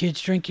Patch Kids.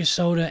 Drink your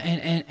soda.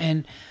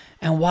 And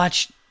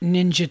watch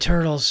Ninja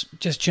Turtles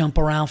just jump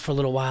around for a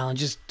little while. And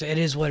just... It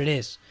is what it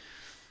is.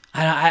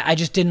 I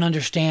just didn't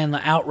understand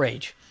the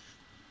outrage.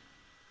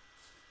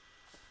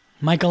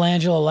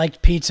 Michelangelo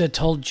liked pizza,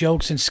 told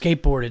jokes, and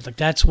skateboarded. Like,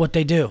 that's what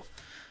they do.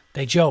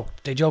 They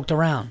joked. They joked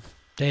around.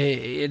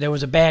 There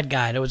was a bad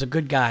guy. There was a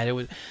good guy.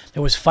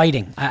 There was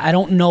fighting. I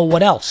don't know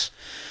what else.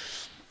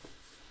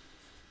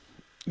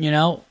 You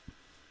know?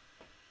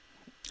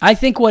 I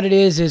think what it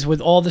is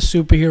with all the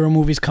superhero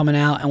movies coming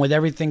out and with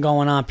everything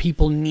going on,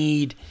 people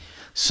need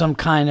some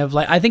kind of,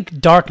 like, I think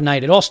Dark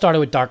Knight. It all started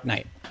with Dark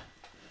Knight.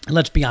 And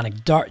let's be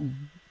honest.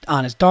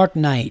 Dark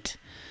Knight,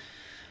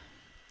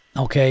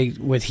 okay,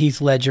 with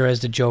Heath Ledger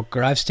as the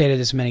Joker. I've stated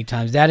this many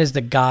times. That is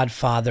the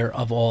godfather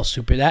of all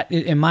that,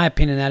 in my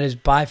opinion, that is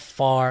by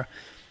far,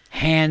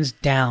 hands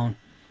down,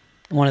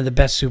 one of the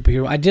best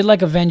superheroes. I did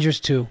like Avengers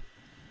 2.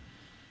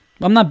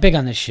 I'm not big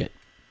on this shit.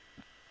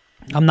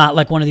 I'm not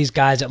like one of these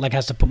guys that like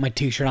has to put my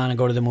t-shirt on and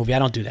go to the movie. I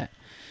don't do that.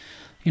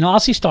 You know, I'll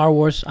see Star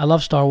Wars. I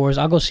love Star Wars.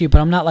 I'll go see it, but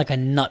I'm not like a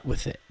nut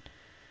with it.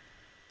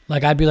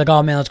 Like, I'd be like,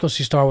 oh man, let's go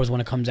see Star Wars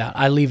when it comes out.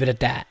 I leave it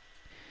at that.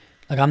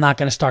 Like, I'm not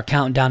going to start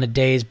counting down the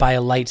days, buy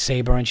a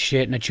lightsaber and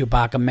shit and a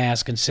Chewbacca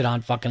mask and sit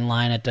on fucking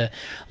line at the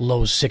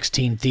Lowe's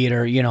 16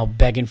 theater, you know,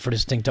 begging for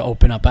this thing to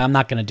open up. I'm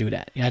not going to do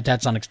that. You know,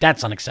 that's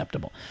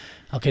unacceptable.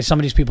 Okay, some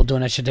of these people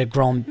doing that shit, they're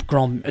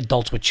grown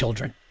adults with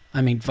children.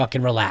 I mean,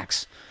 fucking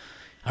relax.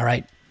 All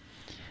right?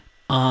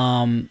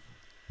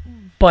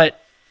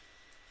 But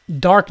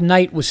Dark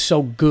Knight was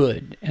so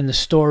good and the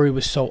story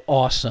was so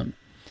awesome.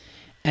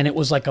 And it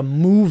was like a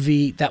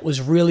movie that was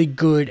really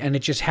good, and it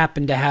just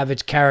happened to have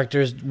its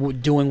characters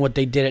doing what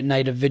they did at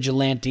night, a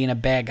vigilante and a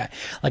bad guy.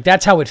 Like,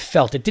 that's how it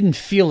felt. It didn't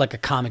feel like a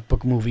comic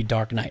book movie,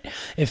 Dark Knight.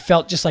 It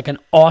felt just like an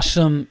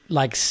awesome,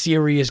 like,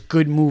 serious,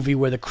 good movie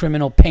where the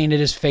criminal painted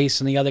his face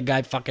and the other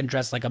guy fucking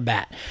dressed like a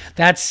bat.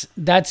 That's,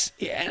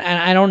 and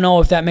I don't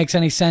know if that makes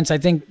any sense.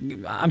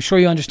 I'm sure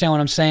you understand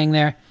what I'm saying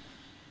there.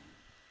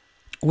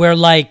 Where,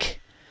 like,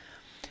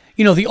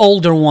 you know, the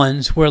older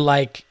ones were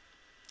like,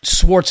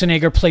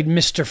 Schwarzenegger played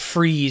Mr.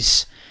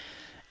 Freeze,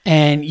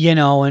 and, you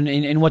know,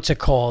 and what's it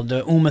called?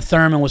 Uma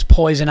Thurman was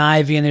Poison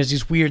Ivy, and there's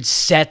these weird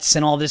sets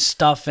and all this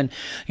stuff, and,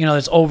 you know,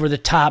 there's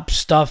over-the-top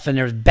stuff, and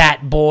there's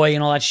Bat Boy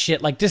and all that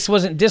shit. Like, this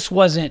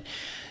wasn't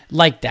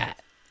like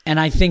that. And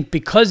I think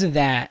because of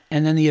that,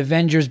 and then the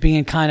Avengers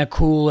being kind of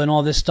cool and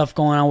all this stuff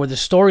going on where the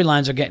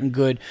storylines are getting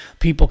good,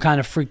 people kind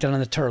of freaked out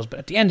on the Turtles. But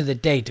at the end of the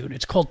day, dude,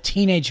 it's called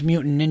Teenage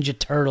Mutant Ninja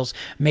Turtles,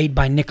 made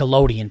by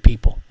Nickelodeon,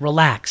 people.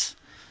 Relax.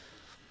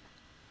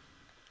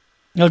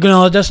 You're like,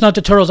 no, that's not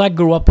the Turtles I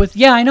grew up with.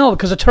 Yeah, I know,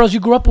 because the Turtles you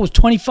grew up with was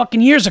 20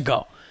 fucking years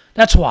ago.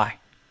 That's why.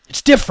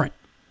 It's different.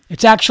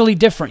 It's actually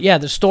different. Yeah,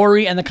 the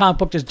story and the comic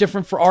book is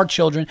different for our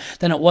children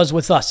than it was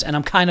with us, and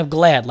I'm kind of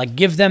glad. Like,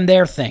 give them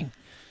their thing.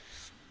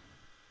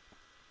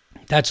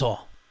 That's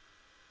all.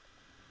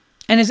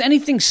 And is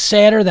anything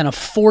sadder than a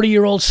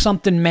 40-year-old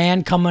something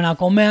man coming out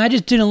going, man, I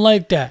just didn't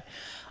like that.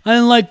 I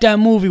didn't like that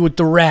movie with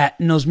the rat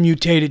and those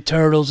mutated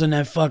turtles and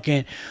that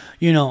fucking,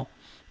 you know,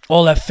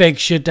 all that fake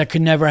shit that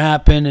could never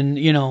happen, and,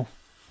 you know,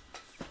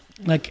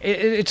 like,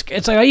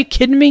 it's like, are you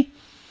kidding me?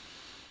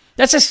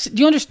 Do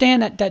you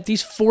understand that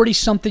these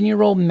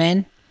 40-something-year-old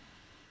men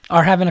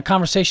are having a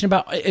conversation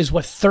about is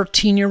what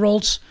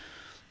 13-year-olds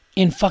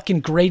in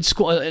fucking grade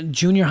school,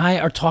 junior high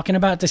are talking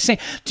about? The same.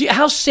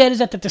 How sad is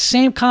that the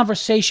same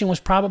conversation was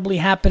probably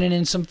happening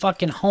in some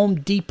fucking Home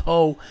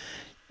Depot,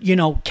 you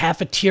know,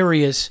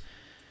 cafeterias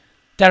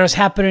that was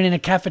happening in a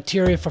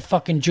cafeteria for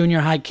fucking junior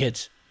high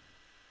kids?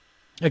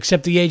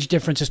 Except the age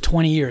difference is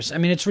 20 years. I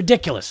mean, it's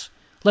ridiculous.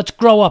 Let's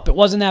grow up. It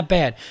wasn't that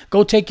bad.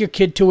 Go take your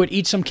kid to it,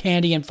 eat some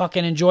candy, and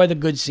fucking enjoy the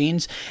good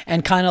scenes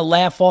and kind of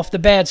laugh off the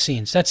bad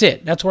scenes. That's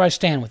it. That's where I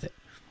stand with it.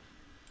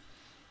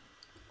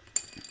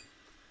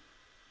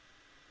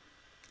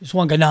 This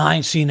one guy, nah, I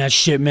ain't seen that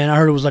shit, man. I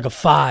heard it was like a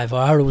 5. Or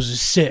I heard it was a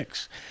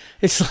 6.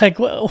 It's like,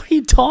 what are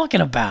you talking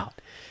about?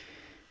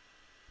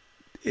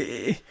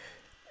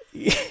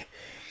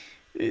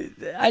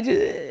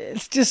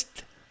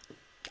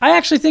 I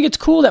actually think it's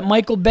cool that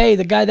Michael Bay,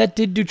 the guy that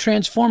did do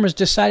Transformers,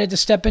 decided to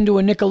step into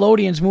a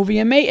Nickelodeon's movie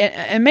and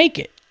make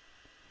it.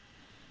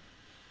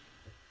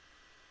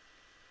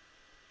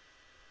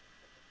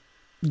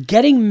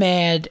 Getting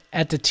mad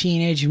at the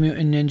Teenage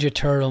Mutant Ninja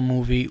Turtle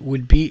movie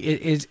would be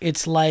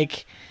it's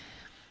like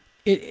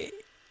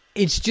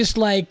it's just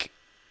like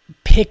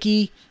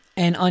picky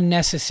and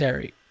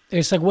unnecessary.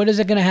 It's like, what is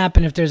it going to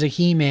happen if there's a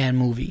He-Man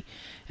movie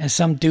and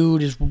some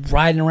dude is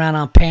riding around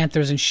on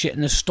Panthers and shit,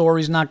 and the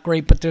story's not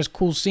great, but there's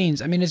cool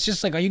scenes? I mean, it's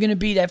just like, are you going to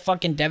be that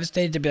fucking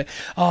devastated to be like,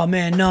 oh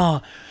man,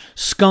 no,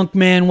 Skunk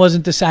Man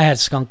wasn't this? I had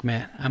Skunk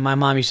Man. And my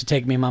mom used to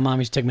take me to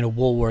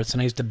Woolworths,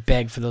 and I used to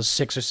beg for those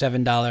 $6 or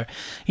 $7,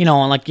 you know,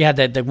 and like you had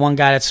that one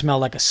guy that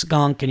smelled like a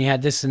skunk, and you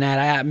had this and that.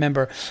 I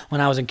remember when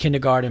I was in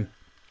kindergarten,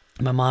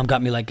 my mom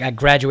got me, like, I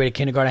graduated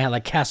kindergarten, I had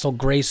like Castle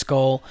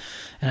Grayskull,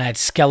 and I had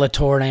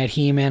Skeletor, and I had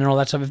He-Man and all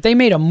that stuff. If they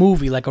made a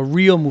movie, like a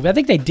real movie, I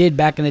think they did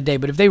back in the day,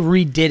 but if they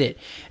redid it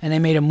and they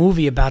made a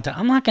movie about that,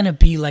 I'm not going to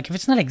be like, if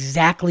it's not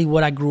exactly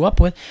what I grew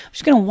up with, I'm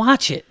just going to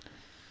watch it.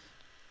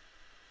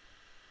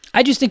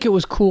 I just think it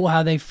was cool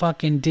how they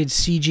fucking did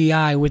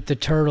CGI with the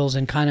turtles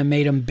and kind of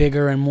made them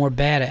bigger and more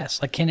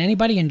badass. Like, can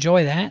anybody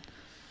enjoy that?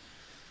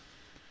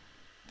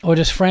 Or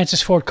does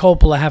Francis Ford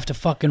Coppola have to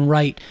fucking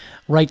write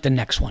the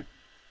next one?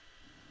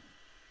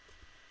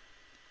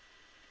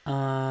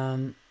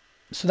 So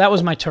that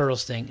was my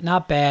Turtles thing.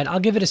 Not bad. I'll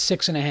give it a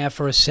 6.5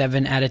 or a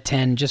 7 out of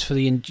 10 just for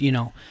the,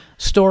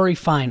 story.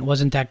 Fine.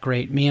 Wasn't that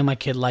great. Me and my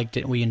kid liked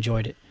it. We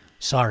enjoyed it.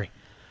 Sorry.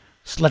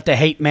 Just let the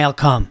hate mail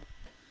come.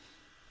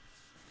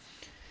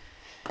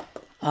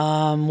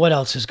 What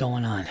else is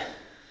going on?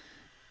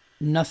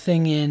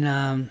 Nothing in,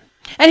 and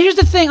here's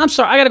the thing. I'm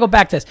sorry. I got to go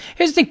back to this.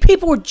 Here's the thing.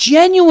 People were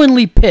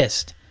genuinely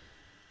pissed.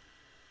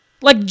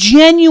 Like,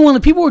 genuinely.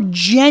 People were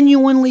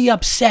genuinely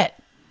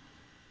upset.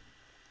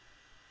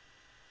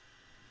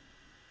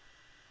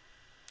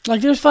 Like,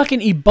 there's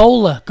fucking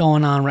Ebola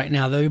going on right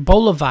now. The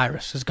Ebola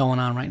virus is going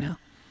on right now.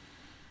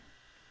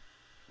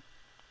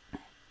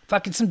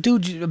 Fucking some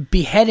dude,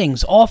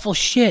 beheadings, awful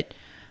shit.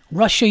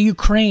 Russia,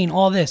 Ukraine,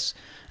 all this.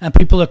 And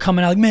people are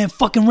coming out like, man,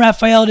 fucking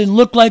Raphael didn't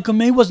look like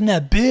him. He wasn't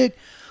that big.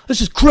 This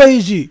is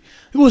crazy.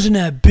 He wasn't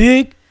that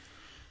big.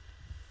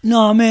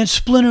 No, man,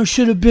 Splinter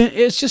should have been.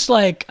 It's just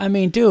like, I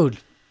mean, dude.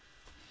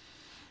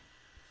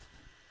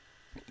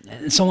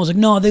 And someone's like,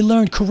 no, they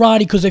learned karate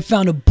because they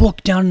found a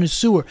book down in the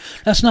sewer.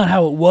 That's not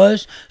how it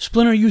was.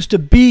 Splinter used to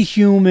be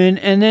human,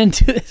 and then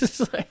it's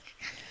like,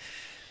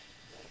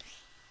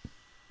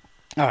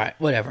 all right,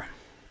 whatever.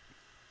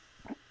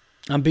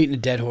 I'm beating a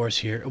dead horse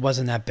here. It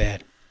wasn't that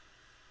bad.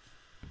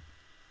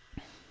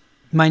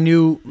 My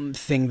new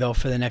thing, though,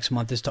 for the next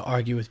month is to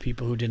argue with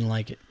people who didn't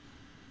like it.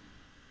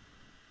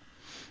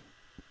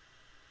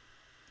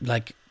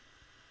 Like,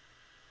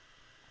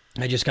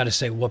 I just got to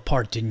say, what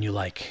part didn't you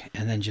like?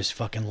 And then just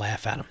fucking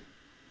laugh at them.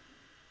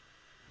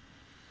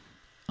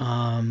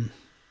 All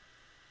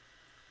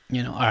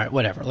right,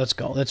 whatever. Let's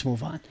go. Let's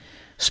move on.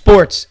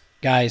 Sports,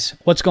 guys.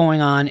 What's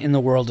going on in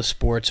the world of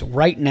sports?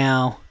 Right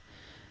now,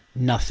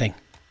 nothing.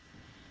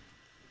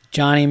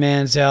 Johnny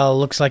Manziel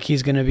looks like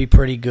he's going to be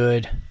pretty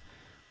good,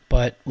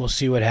 but we'll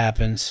see what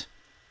happens.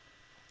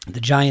 The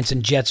Giants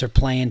and Jets are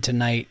playing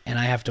tonight, and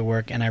I have to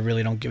work, and I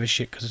really don't give a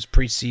shit because it's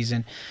preseason.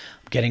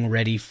 I'm getting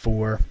ready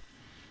for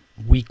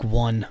week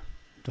 1,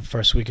 the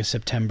first week of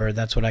September.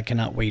 That's what I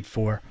cannot wait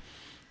for.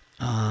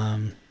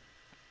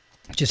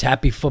 Just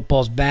happy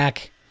football's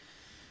back.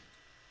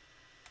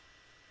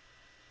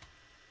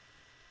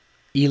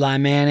 Eli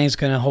Manning's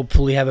going to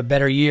hopefully have a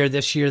better year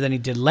this year than he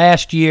did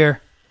last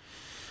year.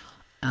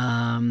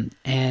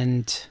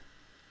 And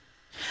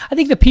I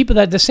think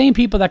the same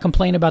people that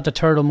complain about the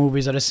Turtle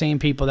movies are the same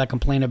people that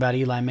complain about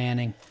Eli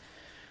Manning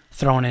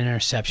throwing an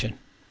interception.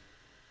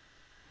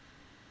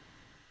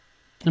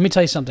 Let me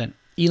tell you something.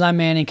 Eli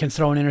Manning can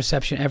throw an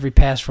interception every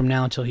pass from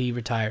now until he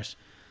retires.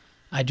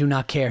 I do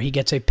not care. He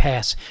gets a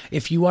pass.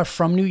 If you are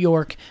from New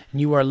York and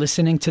you are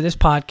listening to this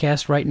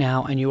podcast right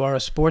now and you are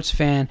a sports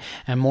fan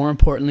and more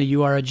importantly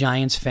you are a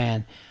Giants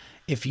fan,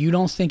 if you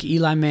don't think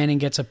Eli Manning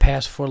gets a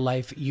pass for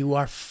life, you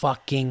are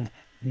fucking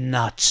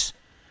nuts.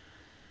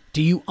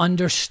 Do you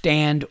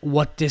understand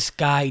what this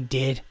guy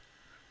did?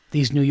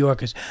 These New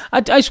Yorkers.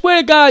 I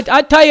swear to God,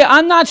 I tell you,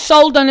 I'm not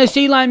sold on this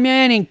Eli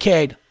Manning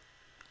kid.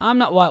 I'm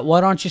not.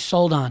 What aren't you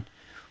sold on?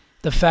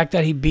 The fact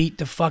that he beat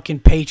the fucking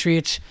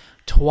Patriots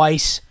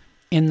twice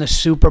in the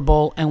Super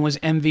Bowl and was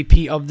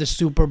MVP of the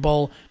Super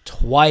Bowl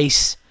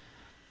twice.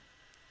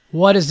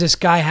 What does this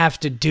guy have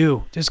to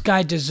do? This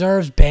guy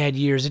deserves bad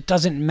years. It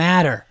doesn't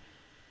matter.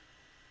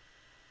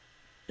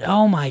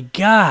 Oh my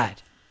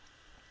God.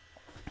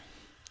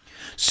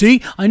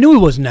 See, I knew he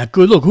wasn't that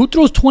good. Look, who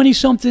throws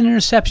 20-something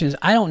interceptions?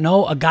 I don't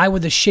know. A guy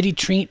with a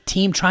shitty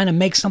team trying to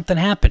make something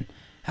happen.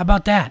 How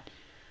about that?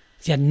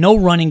 He had no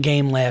running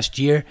game last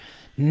year.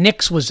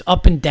 Nix was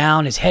up and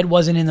down. His head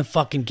wasn't in the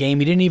fucking game.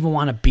 He didn't even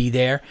want to be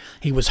there.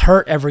 He was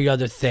hurt every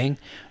other thing.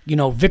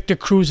 Victor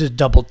Cruz is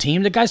double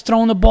teamed. The guy's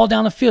throwing the ball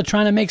down the field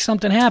trying to make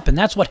something happen.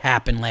 That's what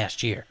happened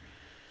last year.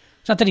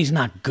 It's not that he's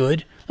not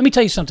good. Let me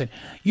tell you something.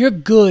 You're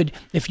good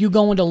if you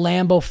go into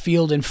Lambeau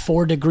Field in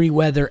 4-degree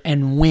weather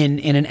and win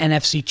in an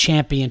NFC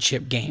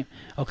championship game.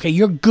 Okay,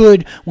 you're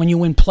good when you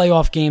win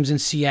playoff games in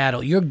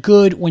Seattle. You're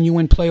good when you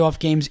win playoff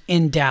games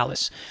in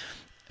Dallas.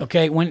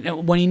 Okay,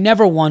 when he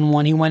never won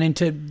one, he went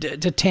into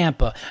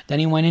Tampa. Then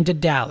he went into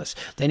Dallas.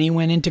 Then he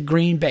went into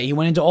Green Bay. He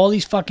went into all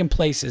these fucking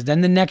places. Then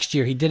the next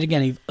year he did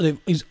again.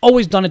 He's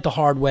always done it the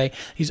hard way.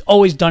 He's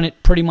always done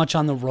it pretty much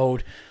on the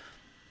road.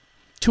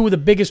 2 of the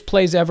biggest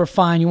plays ever.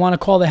 Fine, you want to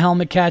call the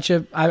helmet catch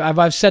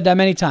I've said that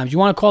many times. You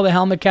want to call the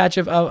helmet catch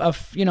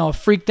a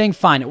freak thing?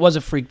 Fine, it was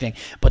a freak thing.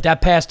 But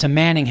that pass to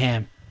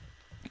Manningham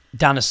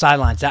down the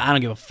sidelines, I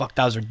don't give a fuck.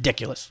 That was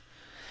ridiculous.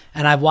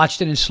 And I've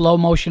watched it in slow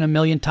motion a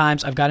million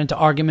times. I've got into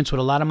arguments with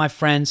a lot of my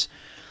friends.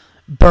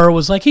 Burr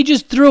was like, he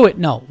just threw it.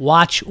 No,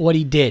 watch what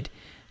he did.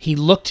 He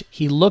looked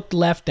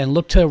left and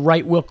looked to the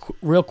right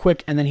real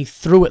quick, and then he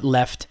threw it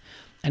left,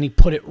 and he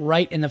put it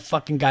right in the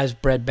fucking guy's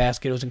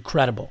breadbasket. It was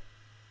incredible.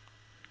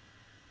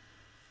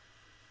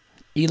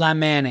 Eli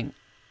Manning,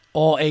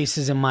 all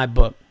aces in my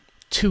book.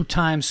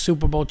 2-time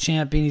Super Bowl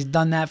champion. He's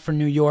done that for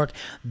New York,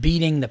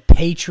 beating the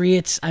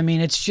Patriots. I mean,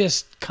 it's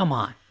just, come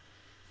on.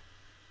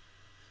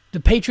 The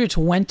Patriots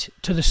went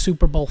to the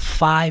Super Bowl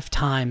 5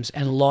 times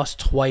and lost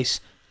twice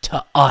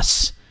to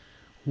us.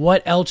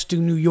 What else do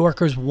New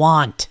Yorkers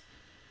want?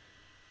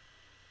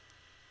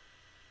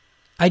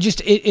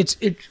 It's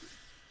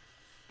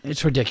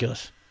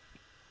ridiculous.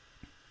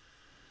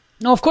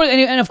 No, of course,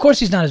 and of course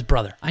he's not his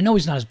brother. I know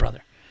he's not his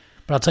brother.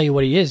 But I'll tell you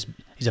what he is.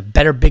 He's a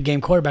better big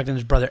game quarterback than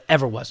his brother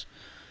ever was.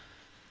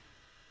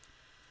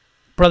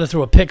 Brother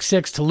threw a pick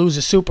six to lose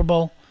a Super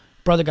Bowl.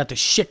 Brother got the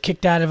shit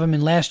kicked out of him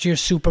in last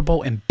year's Super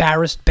Bowl.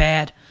 Embarrassed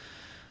bad.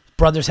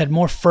 Brothers had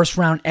more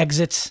first-round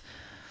exits.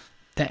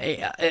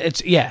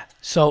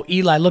 So,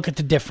 Eli, look at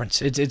the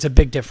difference. It's a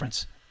big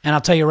difference. And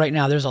I'll tell you right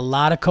now, there's a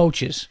lot of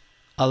coaches,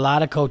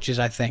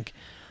 I think,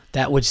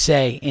 that would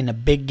say in a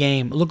big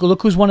game,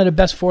 look who's one of the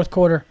best fourth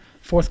quarter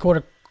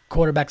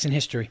quarterbacks in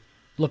history.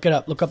 Look it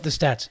up. Look up the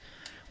stats.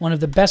 One of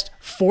the best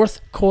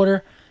fourth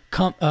quarter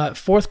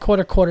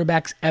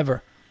quarterbacks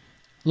ever.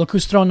 Look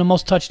who's thrown the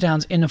most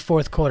touchdowns in the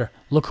fourth quarter.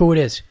 Look who it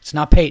is. It's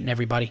not Peyton,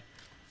 everybody.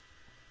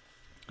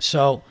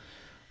 So,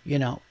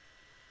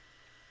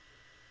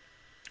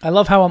 I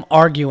love how I'm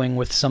arguing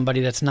with somebody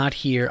that's not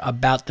here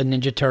about the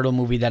Ninja Turtle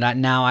movie that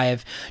I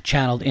have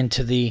channeled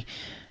into the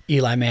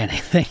Eli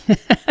Manning thing.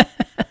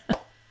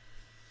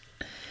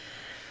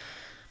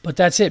 But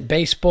that's it.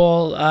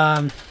 Baseball.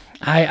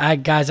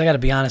 Guys, I got to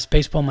be honest.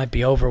 Baseball might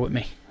be over with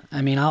me.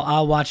 I mean,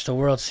 I'll watch the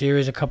World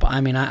Series I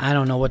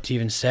don't know what to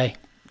even say.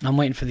 I'm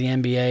waiting for the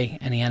NBA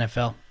and the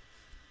NFL.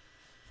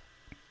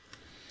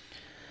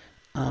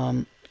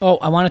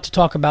 I wanted to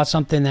talk about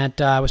something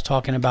that I was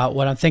talking about.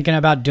 What I'm thinking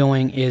about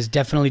doing is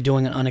definitely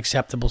doing an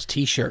Unacceptables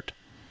t-shirt.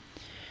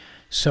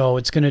 So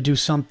it's going to do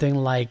something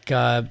like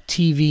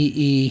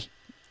TVE.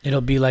 It'll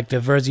be like the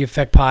Verzi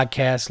Effect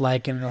podcast,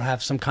 and it'll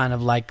have some kind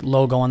of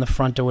logo on the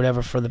front or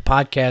whatever for the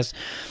podcast.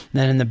 And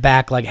then in the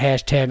back,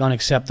 hashtag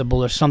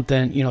unacceptable or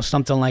something,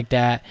 something like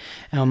that.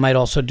 And I might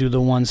also do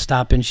the one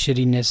stopping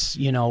shittiness.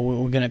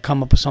 We're going to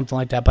come up with something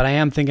like that. But I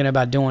am thinking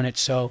about doing it.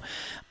 So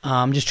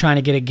I'm just trying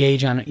to get a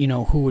gauge on,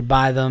 who would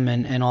buy them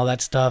and all that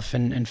stuff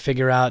and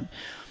figure out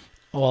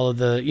all of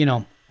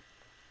the,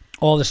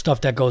 all the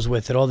stuff that goes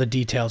with it, all the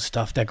detailed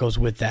stuff that goes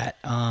with that.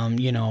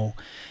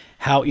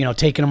 How,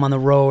 taking them on the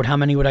road, how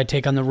many would I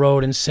take on the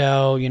road and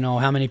sell,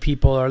 how many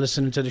people are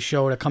listening to the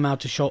show to come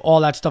out to show, all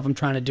that stuff I'm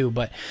trying to do.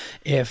 But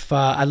if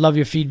I'd love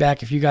your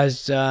feedback if you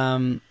guys,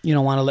 want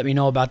to let me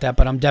know about that.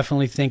 But I'm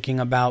definitely thinking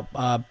about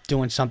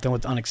doing something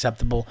with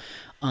Unacceptable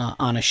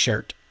on a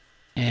shirt.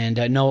 And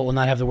no, it will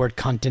not have the word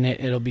cunt in it.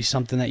 It'll be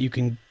something that you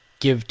can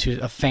give to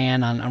a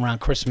fan around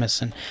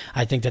Christmas. And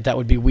I think that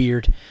would be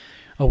weird,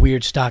 a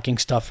weird stocking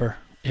stuffer.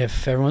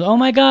 If everyone's, oh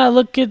my God,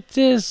 look at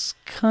this,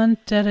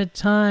 cunt at a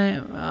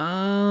time.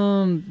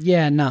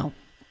 No.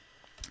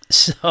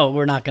 So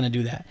we're not going to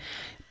do that.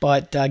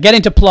 But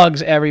getting to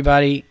plugs,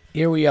 everybody.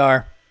 Here we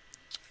are.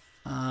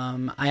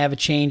 I have a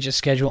change of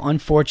schedule.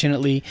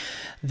 Unfortunately,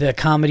 the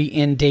Comedy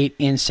Inn date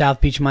in South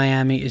Beach,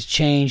 Miami is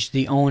changed.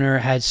 The owner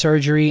had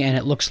surgery, and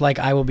it looks like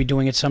I will be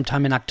doing it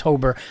sometime in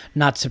October,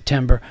 not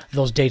September.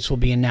 Those dates will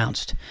be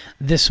announced.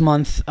 This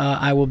month,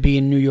 I will be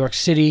in New York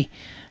City.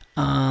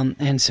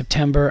 And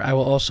September, I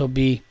will also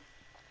be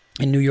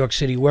in New York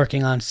City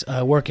working on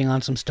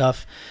some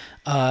stuff,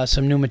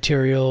 some new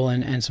material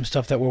and some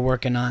stuff that we're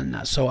working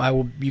on.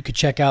 So you could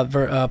check out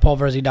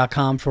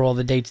paulverzi.com for all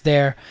the dates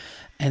there.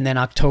 And then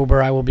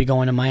October, I will be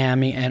going to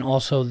Miami, and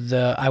also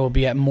I will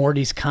be at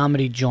Morty's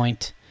Comedy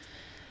Joint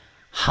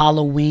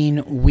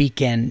Halloween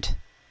weekend.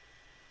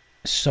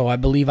 So I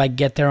believe I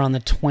get there on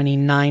the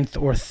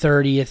 29th or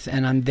 30th,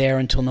 and I'm there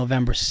until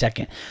November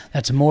 2nd.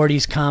 That's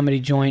Morty's Comedy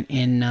Joint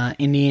in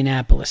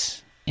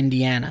Indianapolis,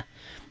 Indiana.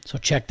 So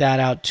check that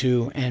out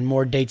too, and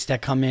more dates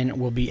that come in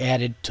will be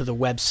added to the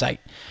website.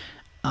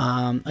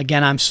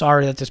 Again, I'm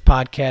sorry that this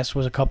podcast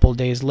was a couple of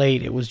days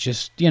late. It was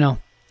just,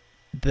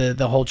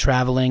 the whole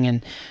traveling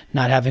and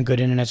not having good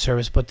internet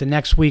service. But the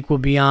next week's will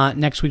be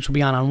on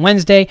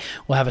Wednesday.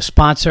 We'll have a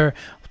sponsor.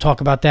 We'll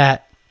talk about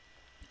that.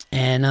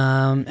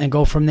 And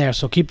go from there.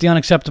 So keep the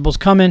Unacceptables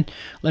coming.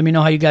 Let me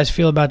know how you guys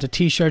feel about the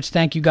t-shirts.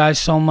 Thank you guys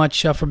so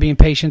much for being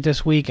patient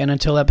this week. And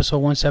until episode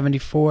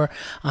 174,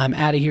 I'm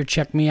out of here.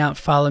 Check me out.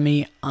 Follow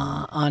me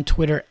on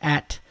Twitter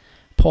at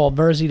Paul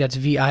Verzi. That's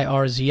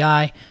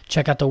Virzi.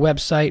 Check out the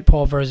website,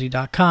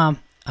 paulverzi.com.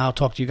 I'll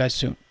talk to you guys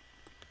soon.